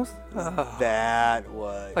animals. That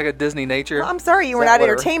was. Like a Disney nature. Well, I'm sorry you were that not what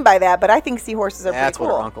her- entertained by that, but I think seahorses are That's pretty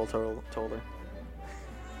what cool. her uncle told her.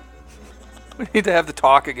 We need to have the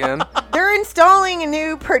talk again. They're installing a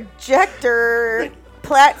new projector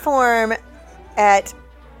platform at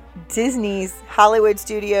Disney's Hollywood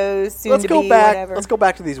Studios, soon Let's to go be back. whatever. Let's go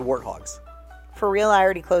back to these warthogs. For real, I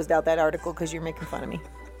already closed out that article because you're making fun of me.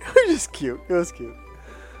 It was just cute. It was cute.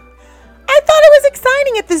 I thought it was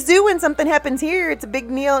exciting at the zoo when something happens here. It's a big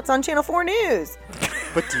deal. It's on Channel 4 News.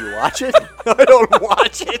 But do you watch it? I don't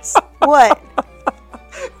watch it. What?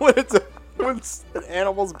 When an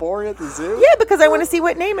animal's born at the zoo? Yeah, because I want to see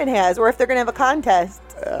what name it has or if they're going to have a contest.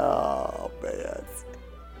 Oh, man.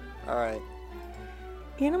 All right.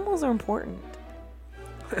 Animals are important.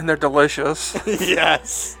 And they're delicious.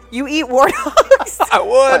 Yes. You eat warthogs? I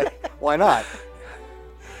would. Why not?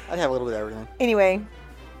 I'd have a little bit of everything. Anyway,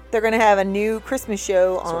 they're going to have a new Christmas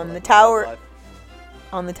show on the Tower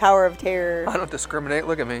of Terror. I don't discriminate.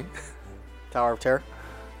 Look at me. Tower of Terror.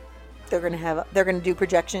 They're gonna do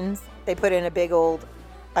projections. They put in a big old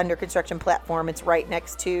under construction platform. It's right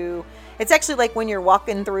next to. It's actually like when you're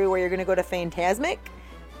walking through where you're gonna go to Fantasmic.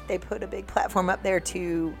 They put a big platform up there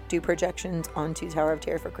to do projections onto Tower of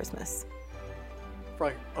Terror for Christmas.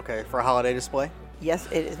 For a holiday display. Yes,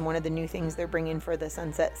 it is one of the new things they're bringing for the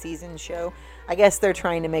Sunset Season show. I guess they're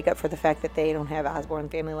trying to make up for the fact that they don't have Osborne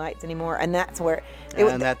Family Lights anymore, and that's where.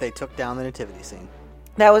 That they took down the nativity scene.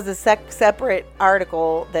 That was a separate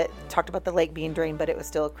article that talked about the lake being drained, but it was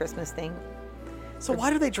still a Christmas thing. So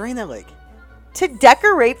why do they drain that lake? To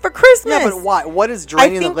decorate for Christmas. Yeah, but why? What does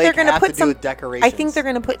draining the lake have to do with decorations? I think they're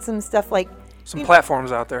going to put some stuff like... Some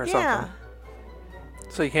platforms out there or Yeah. something.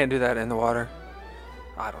 So you can't do that in the water?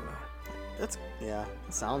 I don't know. It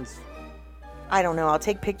sounds... I don't know. I'll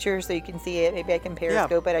take pictures so you can see it. Maybe I can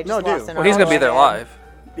periscope it. I just No, lost do. an Well, he's going to be there article. live.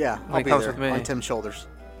 Yeah, When I'll he be comes there with me. on Tim's shoulders.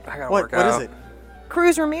 I got to What work out. is it?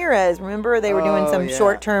 Cruz Ramirez. Remember they were doing some yeah.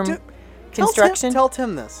 short-term Dude, construction? Tell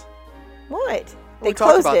Tim this. What? We They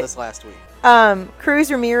talked closed about it. this last week. Cruz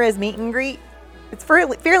Ramirez meet and greet. It's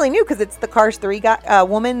fairly new because it's the Cars 3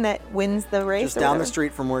 woman that wins the race. Just or down the whatever.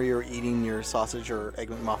 street from where you're eating your sausage or egg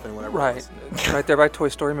McMuffin, whatever. It Right. was. Right there by Toy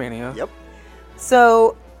Story Mania. Yep.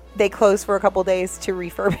 So they closed for a couple days to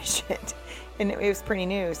refurbish it. And it was pretty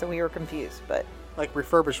new, so we were confused. But Like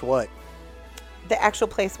refurbish what? the actual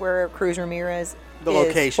place where Cruz Ramirez The is,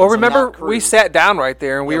 location. Well, so remember, not we Cruz. sat down right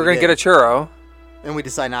there and we Yeah, were we going to get a did. churro. And we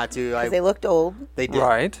decided not to. 'cause they looked old. They did.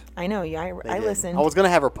 Right. I know, yeah, They I did. listened. I was gonna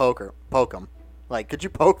have her poke them. Like, could you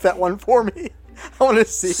poke that one for me? I want to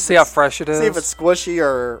see. See how fresh it is. See if it's squishy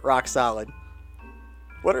or rock solid.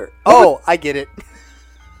 I get it.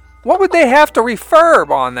 What would they have to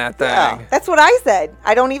refurb on that thing? Yeah. That's what I said.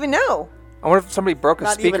 I don't even know. I wonder if somebody broke a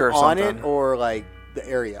Not even speaker or on something. it or like the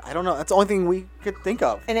area. I don't know. That's the only thing we could think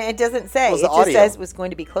of. And it doesn't say. Was It the just audio. says it was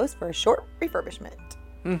going to be closed for a short refurbishment.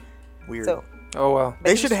 Weird. So Oh, well.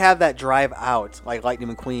 They should have that drive out like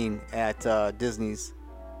Lightning McQueen at Disney's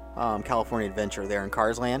California Adventure there in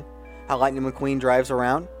Cars Land. How Lightning McQueen drives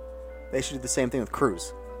around. They should do the same thing with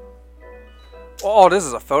Cruise. Oh, this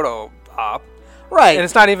is a photo op. Right. And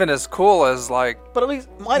it's not even as cool as, like, But at least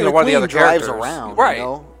Lightning one of the McQueen other drives characters. around. Right. You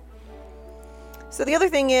know? So the other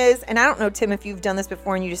thing is, and I don't know, Tim, if you've done this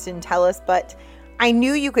before and you just didn't tell us, but I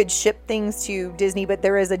knew you could ship things to Disney, but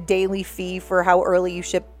there is a daily fee for how early you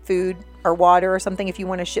ship food or water or something if you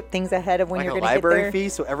want to ship things ahead of when Like you're a going to get library there. fee,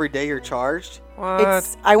 so every day you're charged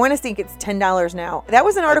what? I want to think it's $10 now. That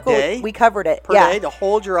was an article day? we covered it. per yeah, day to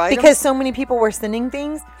hold your items. because so many people were sending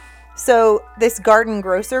things. So this Garden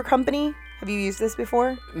Grocer company, have you used this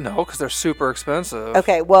before? No, because they're super expensive.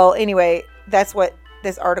 Okay, well, anyway, that's what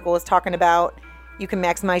this article is talking about. You can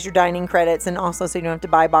maximize your dining credits, and also so you don't have to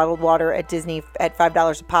buy bottled water at Disney at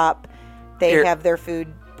 $5 a pop. They Here. have their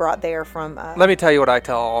food brought there from. Let me tell you what I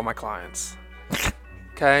tell all my clients.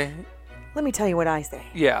 Okay? Let me tell you what I say.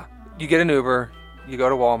 Yeah. You get an Uber, you go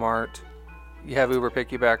to Walmart, you have Uber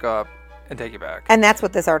pick you back up and take you back. And that's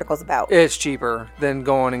what this article's about. It's cheaper than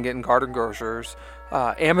going and getting garden grocers.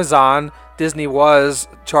 Amazon, Disney was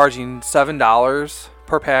charging $7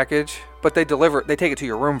 per package, but they take it to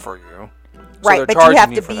your room for you. So right, they're but you charging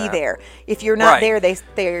have to for be that. there. If you're not Right. there,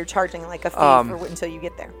 they're charging like a fee until you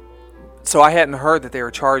get there. So I hadn't heard that they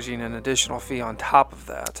were charging an additional fee on top of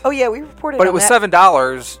that. Oh yeah, we reported But on it was that.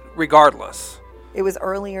 $7 regardless. It was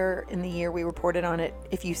earlier in the year we reported on it.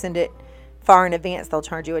 If you send it far in advance, they'll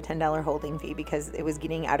charge you a $10 holding fee because it was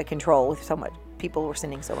getting out of control with so much. People were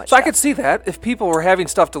sending so much So I stuff. could see that if people were having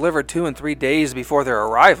stuff delivered 2 and 3 days before their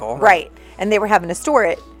arrival. Right. And they were having to store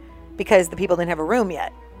it because the people didn't have a room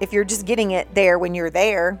yet. If you're just getting it there when you're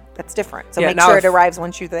there, that's different. So Yeah, make now sure if- it arrives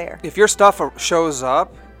once you're there. If your stuff shows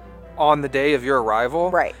up on the day of your arrival,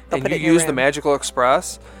 Right. They'll and put you it in your use the room. Magical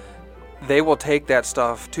Express, they will take that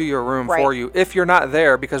stuff to your room Right. for you if you're not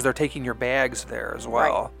there because they're taking your bags there as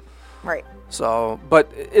well. Right. So, but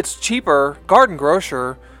it's cheaper. Garden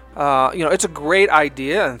Grocer, it's a great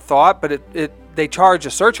idea and thought, but they charge a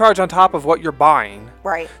surcharge on top of what you're buying.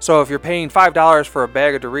 Right. So if you're paying $5 for a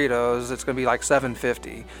bag of Doritos, it's going to be like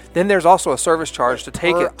 $7.50. Then there's also a service charge to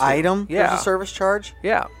take Per it to. item, Yeah. there's a service charge?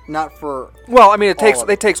 Yeah. Not for... Well, I mean, it All of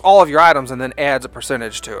it. takes all of your items and then adds a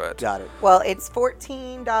percentage to it. Got it. Well, it's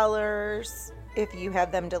 $14 if you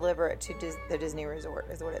have them deliver it to the Disney Resort,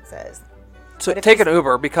 is what it says. So But if take you- an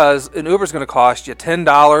Uber because an Uber's going to cost you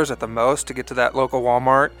 $10 at the most to get to that local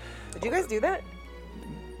Walmart. Did you guys do that?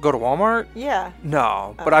 Go to Walmart? Yeah.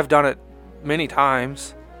 No, but I've done it many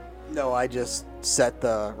times. No, I just set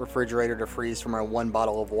the refrigerator to freeze for my 1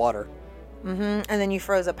 bottle of water. And then you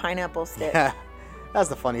froze a pineapple stick. Yeah, that's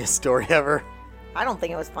the funniest story ever. I don't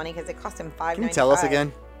think it was funny because it cost him $5.95. Can you tell us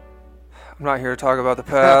again? I'm not here to talk about the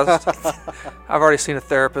past. I've already seen a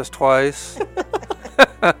therapist twice.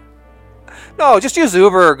 No, just use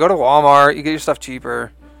Uber. Go to Walmart. You get your stuff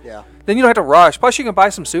cheaper. Yeah. Then you don't have to rush. Plus, you can buy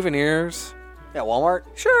some souvenirs. Yeah, Walmart.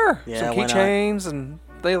 Sure. Yeah, some why not? keychains and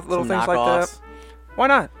little Some things like knockoffs. that. Why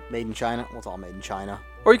not? Made in China. Well, it's all made in China.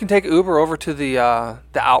 Or you can take Uber over to the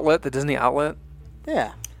outlet, the Disney outlet.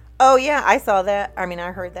 Yeah. Oh, yeah, I saw that. I mean,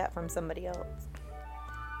 I heard that from somebody else.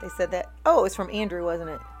 They said that. Oh, it was from Andrew, wasn't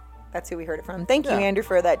it? That's who we heard it from. Thank you, Yeah. Andrew,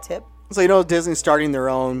 for that tip. So, Disney's starting their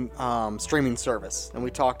own streaming service. And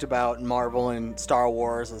we talked about Marvel and Star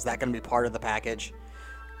Wars. Is that going to be part of the package?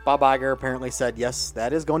 Bob Iger apparently said, yes,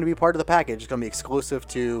 that is going to be part of the package. It's going to be exclusive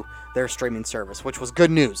to their streaming service, which was good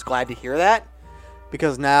news. Glad to hear that.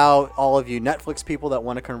 Because now all of you Netflix people that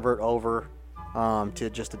want to convert over to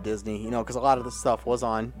just a Disney, because a lot of the stuff was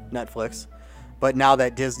on Netflix. But now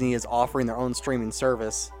that Disney is offering their own streaming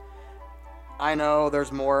service, I know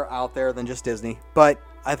there's more out there than just Disney, but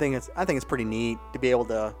I think it's pretty neat to be able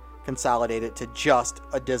to consolidate it to just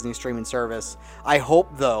a Disney streaming service. I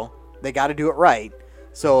hope though they got to do it right.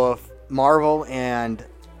 So if Marvel and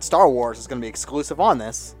Star Wars is going to be exclusive on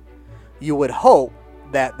this, you would hope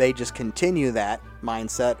that they just continue that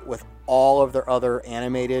mindset with all of their other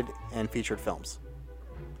animated and featured films.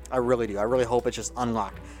 I really do. I really hope it's just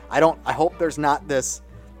unlocked. I hope there's not this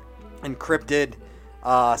encrypted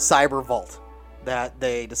cyber vault that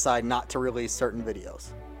they decide not to release certain videos.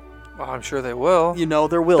 Well, I'm sure they will.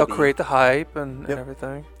 There will They'll be. create the hype and Yep.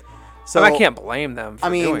 everything. So And I can't blame them for I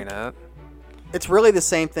mean, doing it. It's really the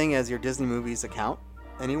same thing as your Disney Movies account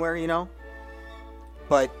anywhere,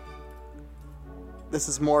 But this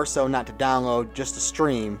is more so not to download, just to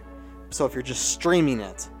stream. So if you're just streaming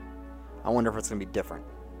it, I wonder if it's going to be different.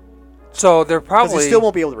 So they're Because probably you still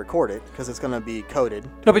won't be able to record it because it's going to be coded.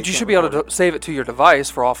 no, but you should be able to save it to your device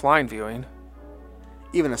for offline viewing.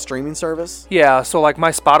 Even a streaming service. Yeah, so like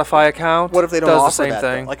my Spotify account. What if they don't does offer the same that?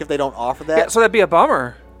 thing? Though? Like if they don't offer that, Yeah, so that'd be a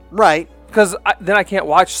bummer right? because then I can't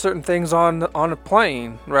watch certain things on a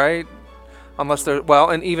plane, right? Unless they're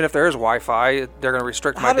and even if there is Wi-Fi, they're going to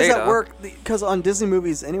restrict my How does data. that work? Because on Disney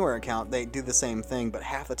Movies Anywhere account, they do the same thing, but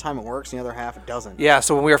half the time it works, and the other half it doesn't. Yeah,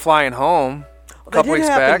 so when we were flying home a couple did weeks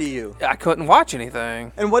happen back, to you. I couldn't watch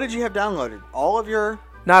anything. And what did you have downloaded? All of your?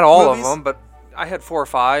 Not all movies? of them, but I had 4 or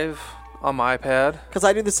 5 on my iPad. Because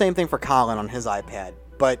I do the same thing for Colin on his iPad,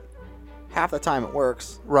 but half the time it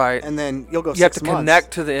works. Right. And then you'll go You have 6 to months.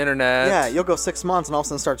 connect to the internet. Yeah, you'll go 6 months, and all of a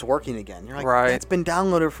sudden it starts working again. You're like, Right. It's been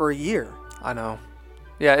downloaded for a year. I know.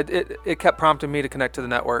 Yeah, it kept prompting me to connect to the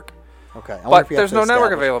network. Okay. I wonder But if you have there's to no network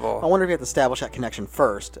establish- available. I wonder if you have to establish that connection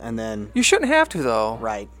first, and then You shouldn't have to, though.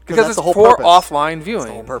 right Because that's it's the whole for purpose. offline viewing. That's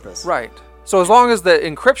the whole purpose. Right. So as long as the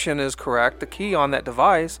encryption is correct, the key on that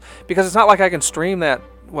device, because it's not like I can stream that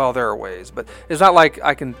well, there are ways, but it's not like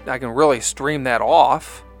I can really stream that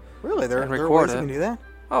off. Really? There And are record ways you it. can do that?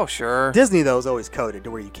 Oh, sure. Disney, though, is always coded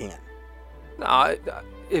to where you can't. No,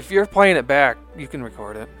 if you're playing it back, you can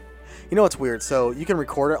record it. You know what's weird? So you can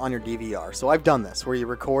record it on your DVR. So I've done this, where you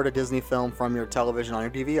record a Disney film from your television on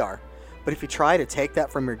your DVR. But if you try to take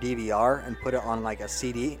that from your DVR and put it on like a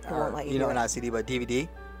CD, won't let you you know, do it. not a CD, but DVD,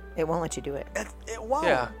 It won't let you do it. it won't.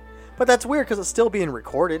 Yeah. But that's weird because it's still being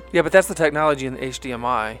recorded. Yeah, but that's the technology in the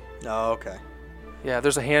HDMI. Oh, okay. Yeah,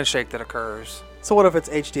 there's a handshake that occurs. So what if it's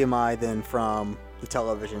HDMI then from the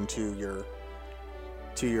television to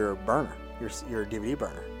your burner, your DVD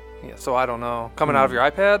burner? Yeah, so I don't know. Coming out of your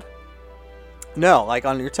iPad? No, like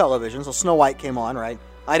on your television. So Snow White came on, right?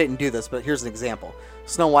 I didn't do this, but here's an example.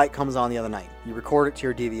 Snow White comes on the other night. You record it to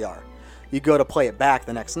your DVR. You go to play it back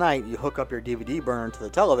the next night. You hook up your DVD burner to the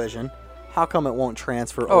television. How come it won't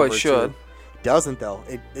transfer over? Oh, it should. Doesn't though.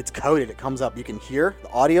 It's coded. It comes up. You can hear the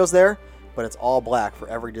audio's there, but it's all black for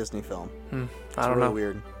every Disney film. I don't really know.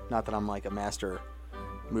 Weird. Not that I'm like a master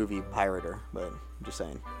movie pirater, but I'm just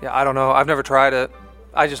saying. Yeah, I don't know. I've never tried it.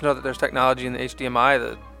 I just know that there's technology in the HDMI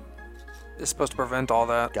that is supposed to prevent all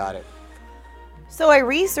that. Got it. So I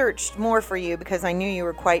researched more for you because I knew you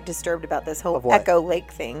were quite disturbed about this whole Of what? Echo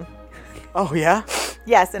Lake thing. Oh yeah.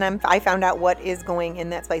 Yes, and I found out what is going in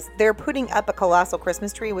that space. They're putting up a colossal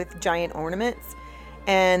Christmas tree with giant ornaments,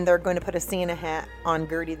 and they're going to put a Santa hat on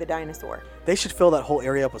Gertie the dinosaur. They should fill that whole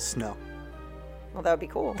area up with snow. Well, that would be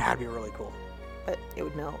cool, That'd be really cool. but it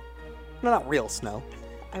would melt. No, not real snow.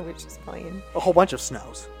 I was just playing. A whole bunch of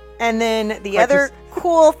snows. And then the Like other this-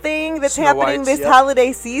 cool thing that's Snow happening Whites, this yep.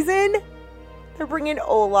 holiday season, they're bringing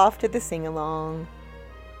Olaf to the sing-along.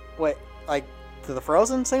 Wait, like to the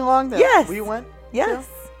Frozen sing along that Yes. we went? Yes.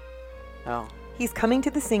 to? Oh. He's coming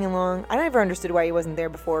to the sing-along. I never understood why he wasn't there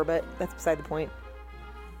before, but that's beside the point.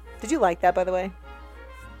 Did you like that, by the way?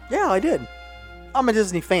 Yeah, I did. I'm a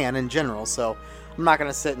Disney fan in general, so I'm not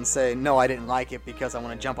gonna sit and say no, I didn't like it because I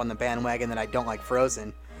want to jump on the bandwagon that I don't like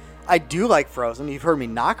Frozen. I do like Frozen. You've heard me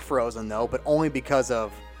knock Frozen though, but only because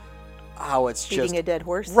of how it's Beating just a dead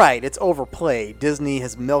horse? right. It's overplayed. Disney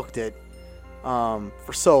has milked it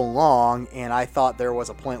for so long, and I thought there was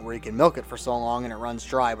a point where you can milk it for so long and it runs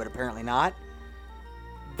dry, but apparently not.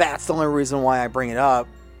 That's the only reason why I bring it up,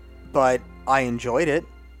 but I enjoyed it.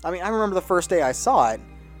 I mean, I remember the first day I saw it,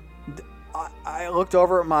 I looked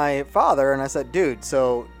over at my father and I said, dude,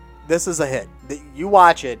 so this is a hit. You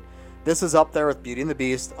watch it. This is up there with Beauty and the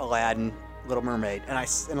Beast, Aladdin, Little Mermaid,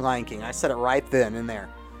 and Lion King. I said it right then and there.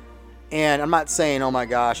 And I'm not saying, oh my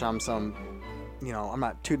gosh, I'm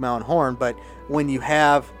not tooting my own horn, but when you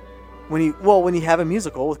have a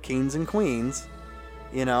musical with kings and queens,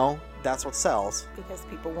 that's what sells. Because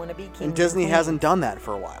people want to be kings. And Disney hasn't done that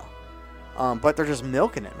for a while. But they're just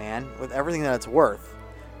milking it, man, with everything that it's worth.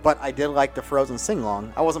 But I did like the Frozen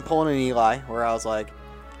sing-along. I wasn't pulling an Eli, where I was like,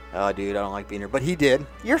 oh, dude, I don't like being here. But he did.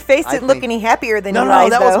 Your face I didn't look think- any happier than No, Eli's,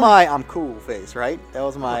 that though. was my I'm cool face, right? That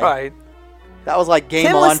was my... Right. That was like game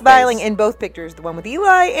Tim on was smiling face. in both pictures, the one with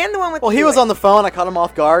Eli and the one with Well, he was Felix. on the phone. I caught him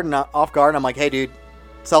off guard, and I'm like, hey, dude,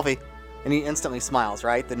 selfie. And he instantly smiles,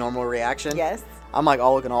 right? The normal reaction. Yes. I'm like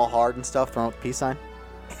all looking all hard and stuff, throwing up the peace sign.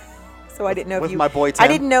 So I didn't know if with you... my boy I Tim.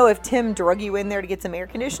 didn't know if Tim drug you in there to get some air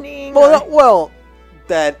conditioning. Well,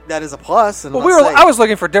 that is a plus. And Well, let's say- I was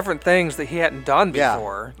looking for different things that he hadn't done Yeah.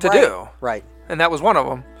 before to Right. do, right. and that was one of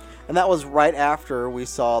them. And that was right after we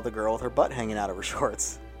saw the girl with her butt hanging out of her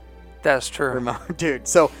shorts. That's true. Remember, dude.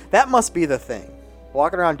 So that must be the thing.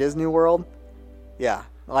 Walking around Disney World, yeah,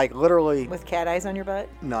 like literally. With cat eyes on your butt?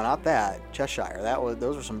 No, not that. Cheshire.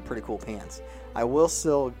 Those were some pretty cool pants. I will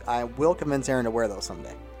convince Erin to wear those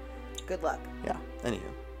someday. Good luck. Yeah. Anywho,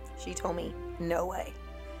 She told me, no way.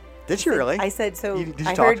 did she really? I said, so Did you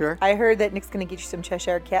I talk heard, to her? I heard that Nick's going to get you some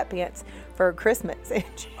Cheshire cat pants for Christmas. And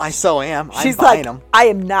I so am. I'm she's buying like, them. I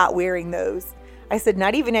am not wearing those. I said,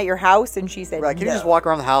 not even at your house? And she said, Right? Can no. you just walk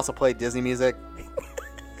around the house and play Disney music?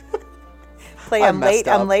 Play I I'm late, messed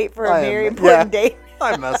up. I'm late for a I am- very important yeah. date.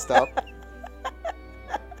 I messed up.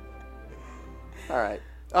 All right.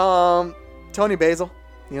 Tony Basil,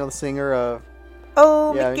 the singer of.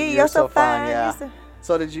 Oh, Yeah, Mickey, you're you're so so fine, fine. yeah. You're so-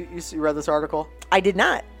 So did you read this article? I did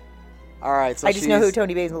not. All right. So I just know who she's-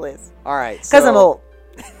 Tony Basil is. All right. Because I'm old.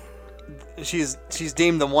 She's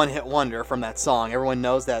deemed the one-hit wonder from that song. Everyone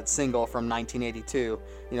knows that single from 1982.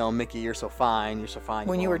 Mickey, you're so fine. You're so fine.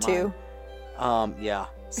 When you blow were my 2? mind. Yeah.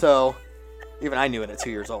 So even I knew it at 2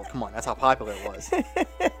 years old. Come on, that's how popular it was.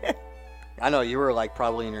 I know you were like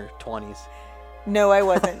probably in your 20s. No, I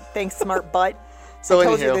wasn't. Thanks, smart butt. So I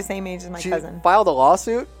told you anywho, they're the same age as my she cousin. filed a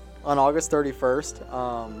lawsuit on August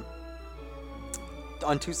 31st.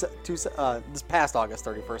 on this past August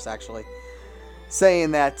 31st, actually,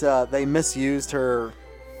 saying that they misused her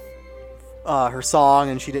song,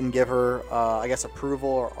 and she didn't give her, I guess,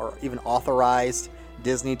 approval or even authorized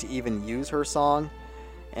Disney to even use her song.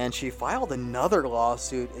 And she filed another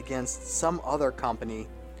lawsuit against some other company.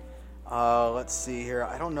 Let's see here.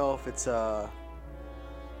 I don't know if it's The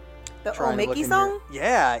old Mickey song?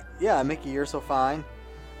 Yeah, Mickey, You're So Fine.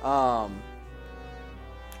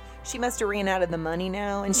 She must have ran out of the money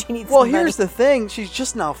now, and she needs. Well, some money. here's the thing. She's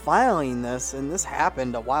just now filing this, and this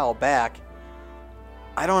happened a while back.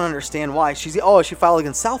 I don't understand why. She filed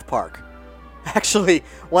against South Park. Actually,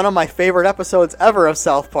 one of my favorite episodes ever of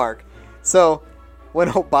South Park. So, when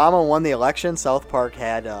Obama won the election, South Park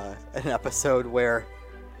had an episode where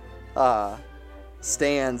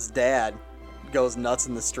Stan's dad goes nuts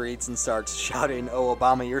in the streets and starts shouting, "Oh,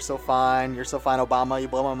 Obama, you're so fine, Obama, you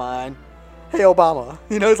blow my mind. Hey, Obama."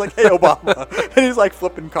 You know, he's like, "Hey, Obama." And he's like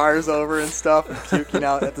flipping cars over and stuff and puking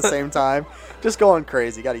out at the same time. Just going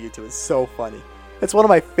crazy. Got to YouTube. It's so funny. It's one of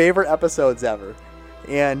my favorite episodes ever.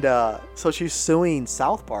 And so she's suing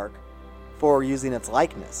South Park for using its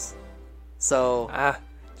likeness. So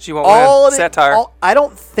she won't win. Satire. I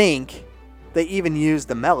don't think they even used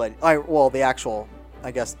the melody. The actual,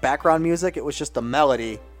 I guess, background music. It was just the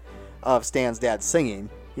melody of Stan's dad singing.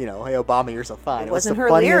 You know, "Hey, Obama, you're so fine." It was the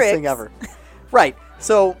funniest thing ever. Right.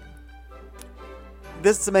 So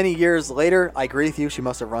this many years later, I agree with you. She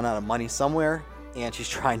must have run out of money somewhere, and she's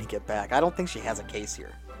trying to get back. I don't think she has a case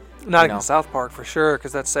here. Not against South Park for sure,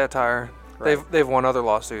 because that's satire. Right. They've won other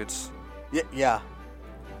lawsuits. Yeah.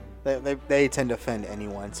 They tend to offend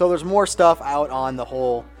anyone. So there's more stuff out on the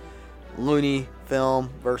whole Looney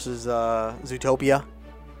film versus Zootopia.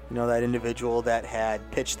 You know, that individual that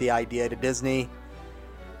had pitched the idea to Disney.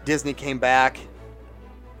 Disney came back.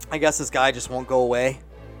 I guess this guy just won't go away.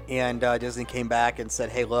 And Disney came back and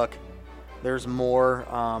said, "Hey, look, there's more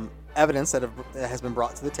evidence that has been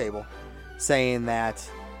brought to the table saying that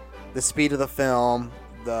the speed of the film,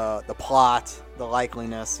 the plot, the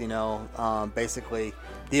likeliness, basically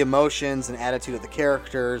the emotions and attitude of the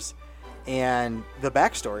characters and the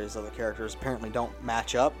backstories of the characters apparently don't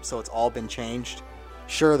match up, so it's all been changed.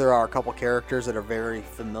 Sure, there are a couple characters that are very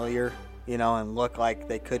familiar, and look like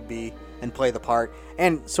they could be and play the part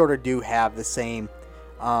and sort of do have the same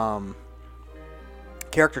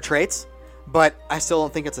character traits, but I still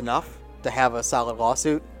don't think it's enough to have a solid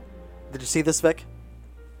lawsuit. Did you see this, Vic?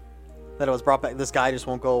 That it was brought back. This guy just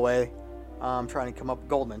won't go away. Trying to come up with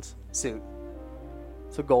Goldman's suit.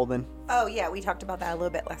 So Goldman. Oh yeah, we talked about that a little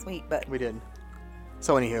bit last week, but we did.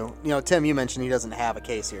 So anywho, Tim, you mentioned he doesn't have a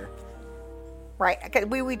case here. Right.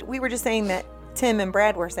 We were just saying that Tim and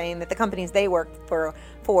Brad were saying that the companies they worked for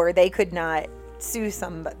they could not sue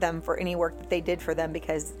them for any work that they did for them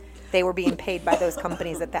because they were being paid by those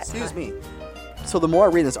companies at that time. Excuse me. So the more I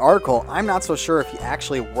read this article, I'm not so sure if he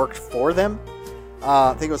actually worked for them.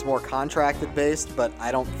 I think it was more contracted based, but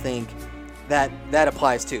I don't think that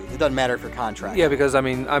applies too. It doesn't matter if you're contracted. Yeah, because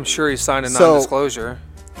I'm sure he signed a non-disclosure.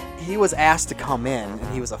 He was asked to come in,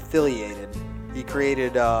 and he was affiliated. He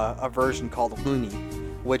created a version called Looney,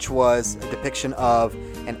 which was a depiction of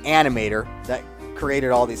an animator that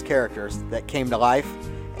created all these characters that came to life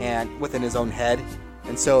and within his own head.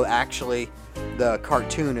 And so actually the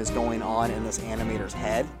cartoon is going on in this animator's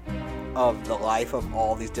head of the life of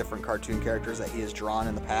all these different cartoon characters that he has drawn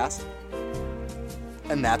in the past.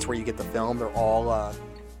 And that's where you get the film. They're all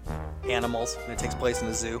animals, and it takes place in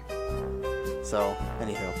a zoo. So,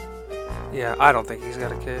 anywho. Yeah, I don't think he's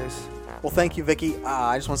got a case. Well, thank you, Vicky.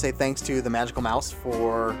 I just want to say thanks to the Magical Mouse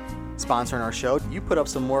for sponsoring our show. You put up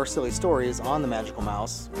some more silly stories on the Magical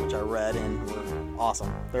Mouse, which I read, and were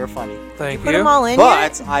awesome. They were funny. Thank you. Put them all in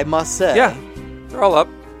But yet? I must say, yeah, they're all up.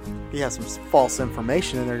 You have some false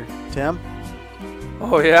information in there, Tim.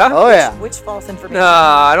 Oh yeah. Oh yeah. Which false information?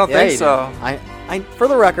 Nah, I don't think you so. did. I, for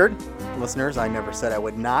the record, listeners, I never said I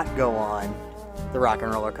would not go on the Rock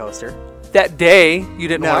and Roller Coaster. That day you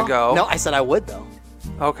didn't want to go. No, I said I would though.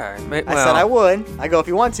 Okay. I said I would. I go, if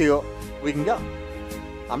you want to, we can go.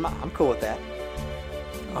 I'm cool with that.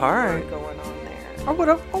 All right. What's going on there? I would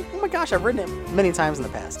have. Oh my gosh, I've ridden it many times in the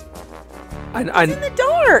past. It's in the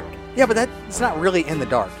dark. Yeah, but it's not really in the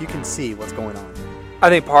dark. You can see what's going on. I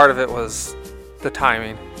think part of it was the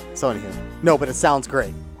timing. So anywho, no, but it sounds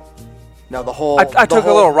great. No, the whole. I took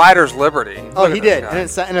a little rider's liberty. Oh, he did, and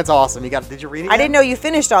it's awesome. Did you read it? I didn't know you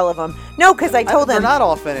finished all of them. No, because I told They're him. not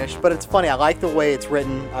all finished, but it's funny. I like the way it's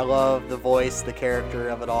written. I love the voice, the character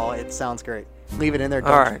of it all. It sounds great. Leave it in there.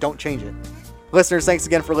 Don't change it. Listeners, thanks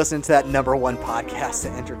again for listening to that #1 podcast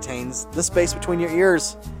that entertains the space between your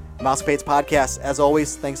ears. Mousecapades Podcast. As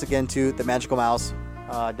always, thanks again to the Magical Mouse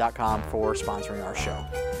mousecapades.com for sponsoring our show.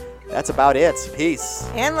 That's about it. Peace.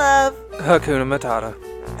 And love. Hakuna Matata.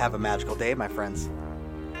 Have a magical day, my friends.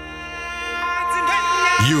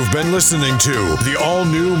 You've been listening to the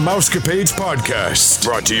all-new Mousecapades podcast,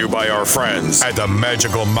 brought to you by our friends at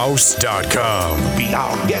themagicalmouse.com. Be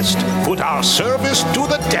our guest. Put our service to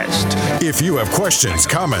the test. If you have questions,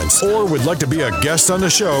 comments, or would like to be a guest on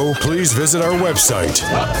the show, please visit our website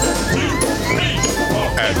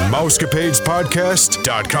at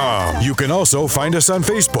mousecapadespodcast.com. You can also find us on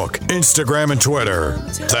Facebook, Instagram, and Twitter.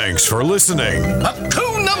 Thanks for listening.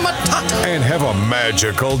 Hakuna Matata. And have a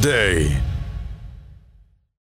magical day.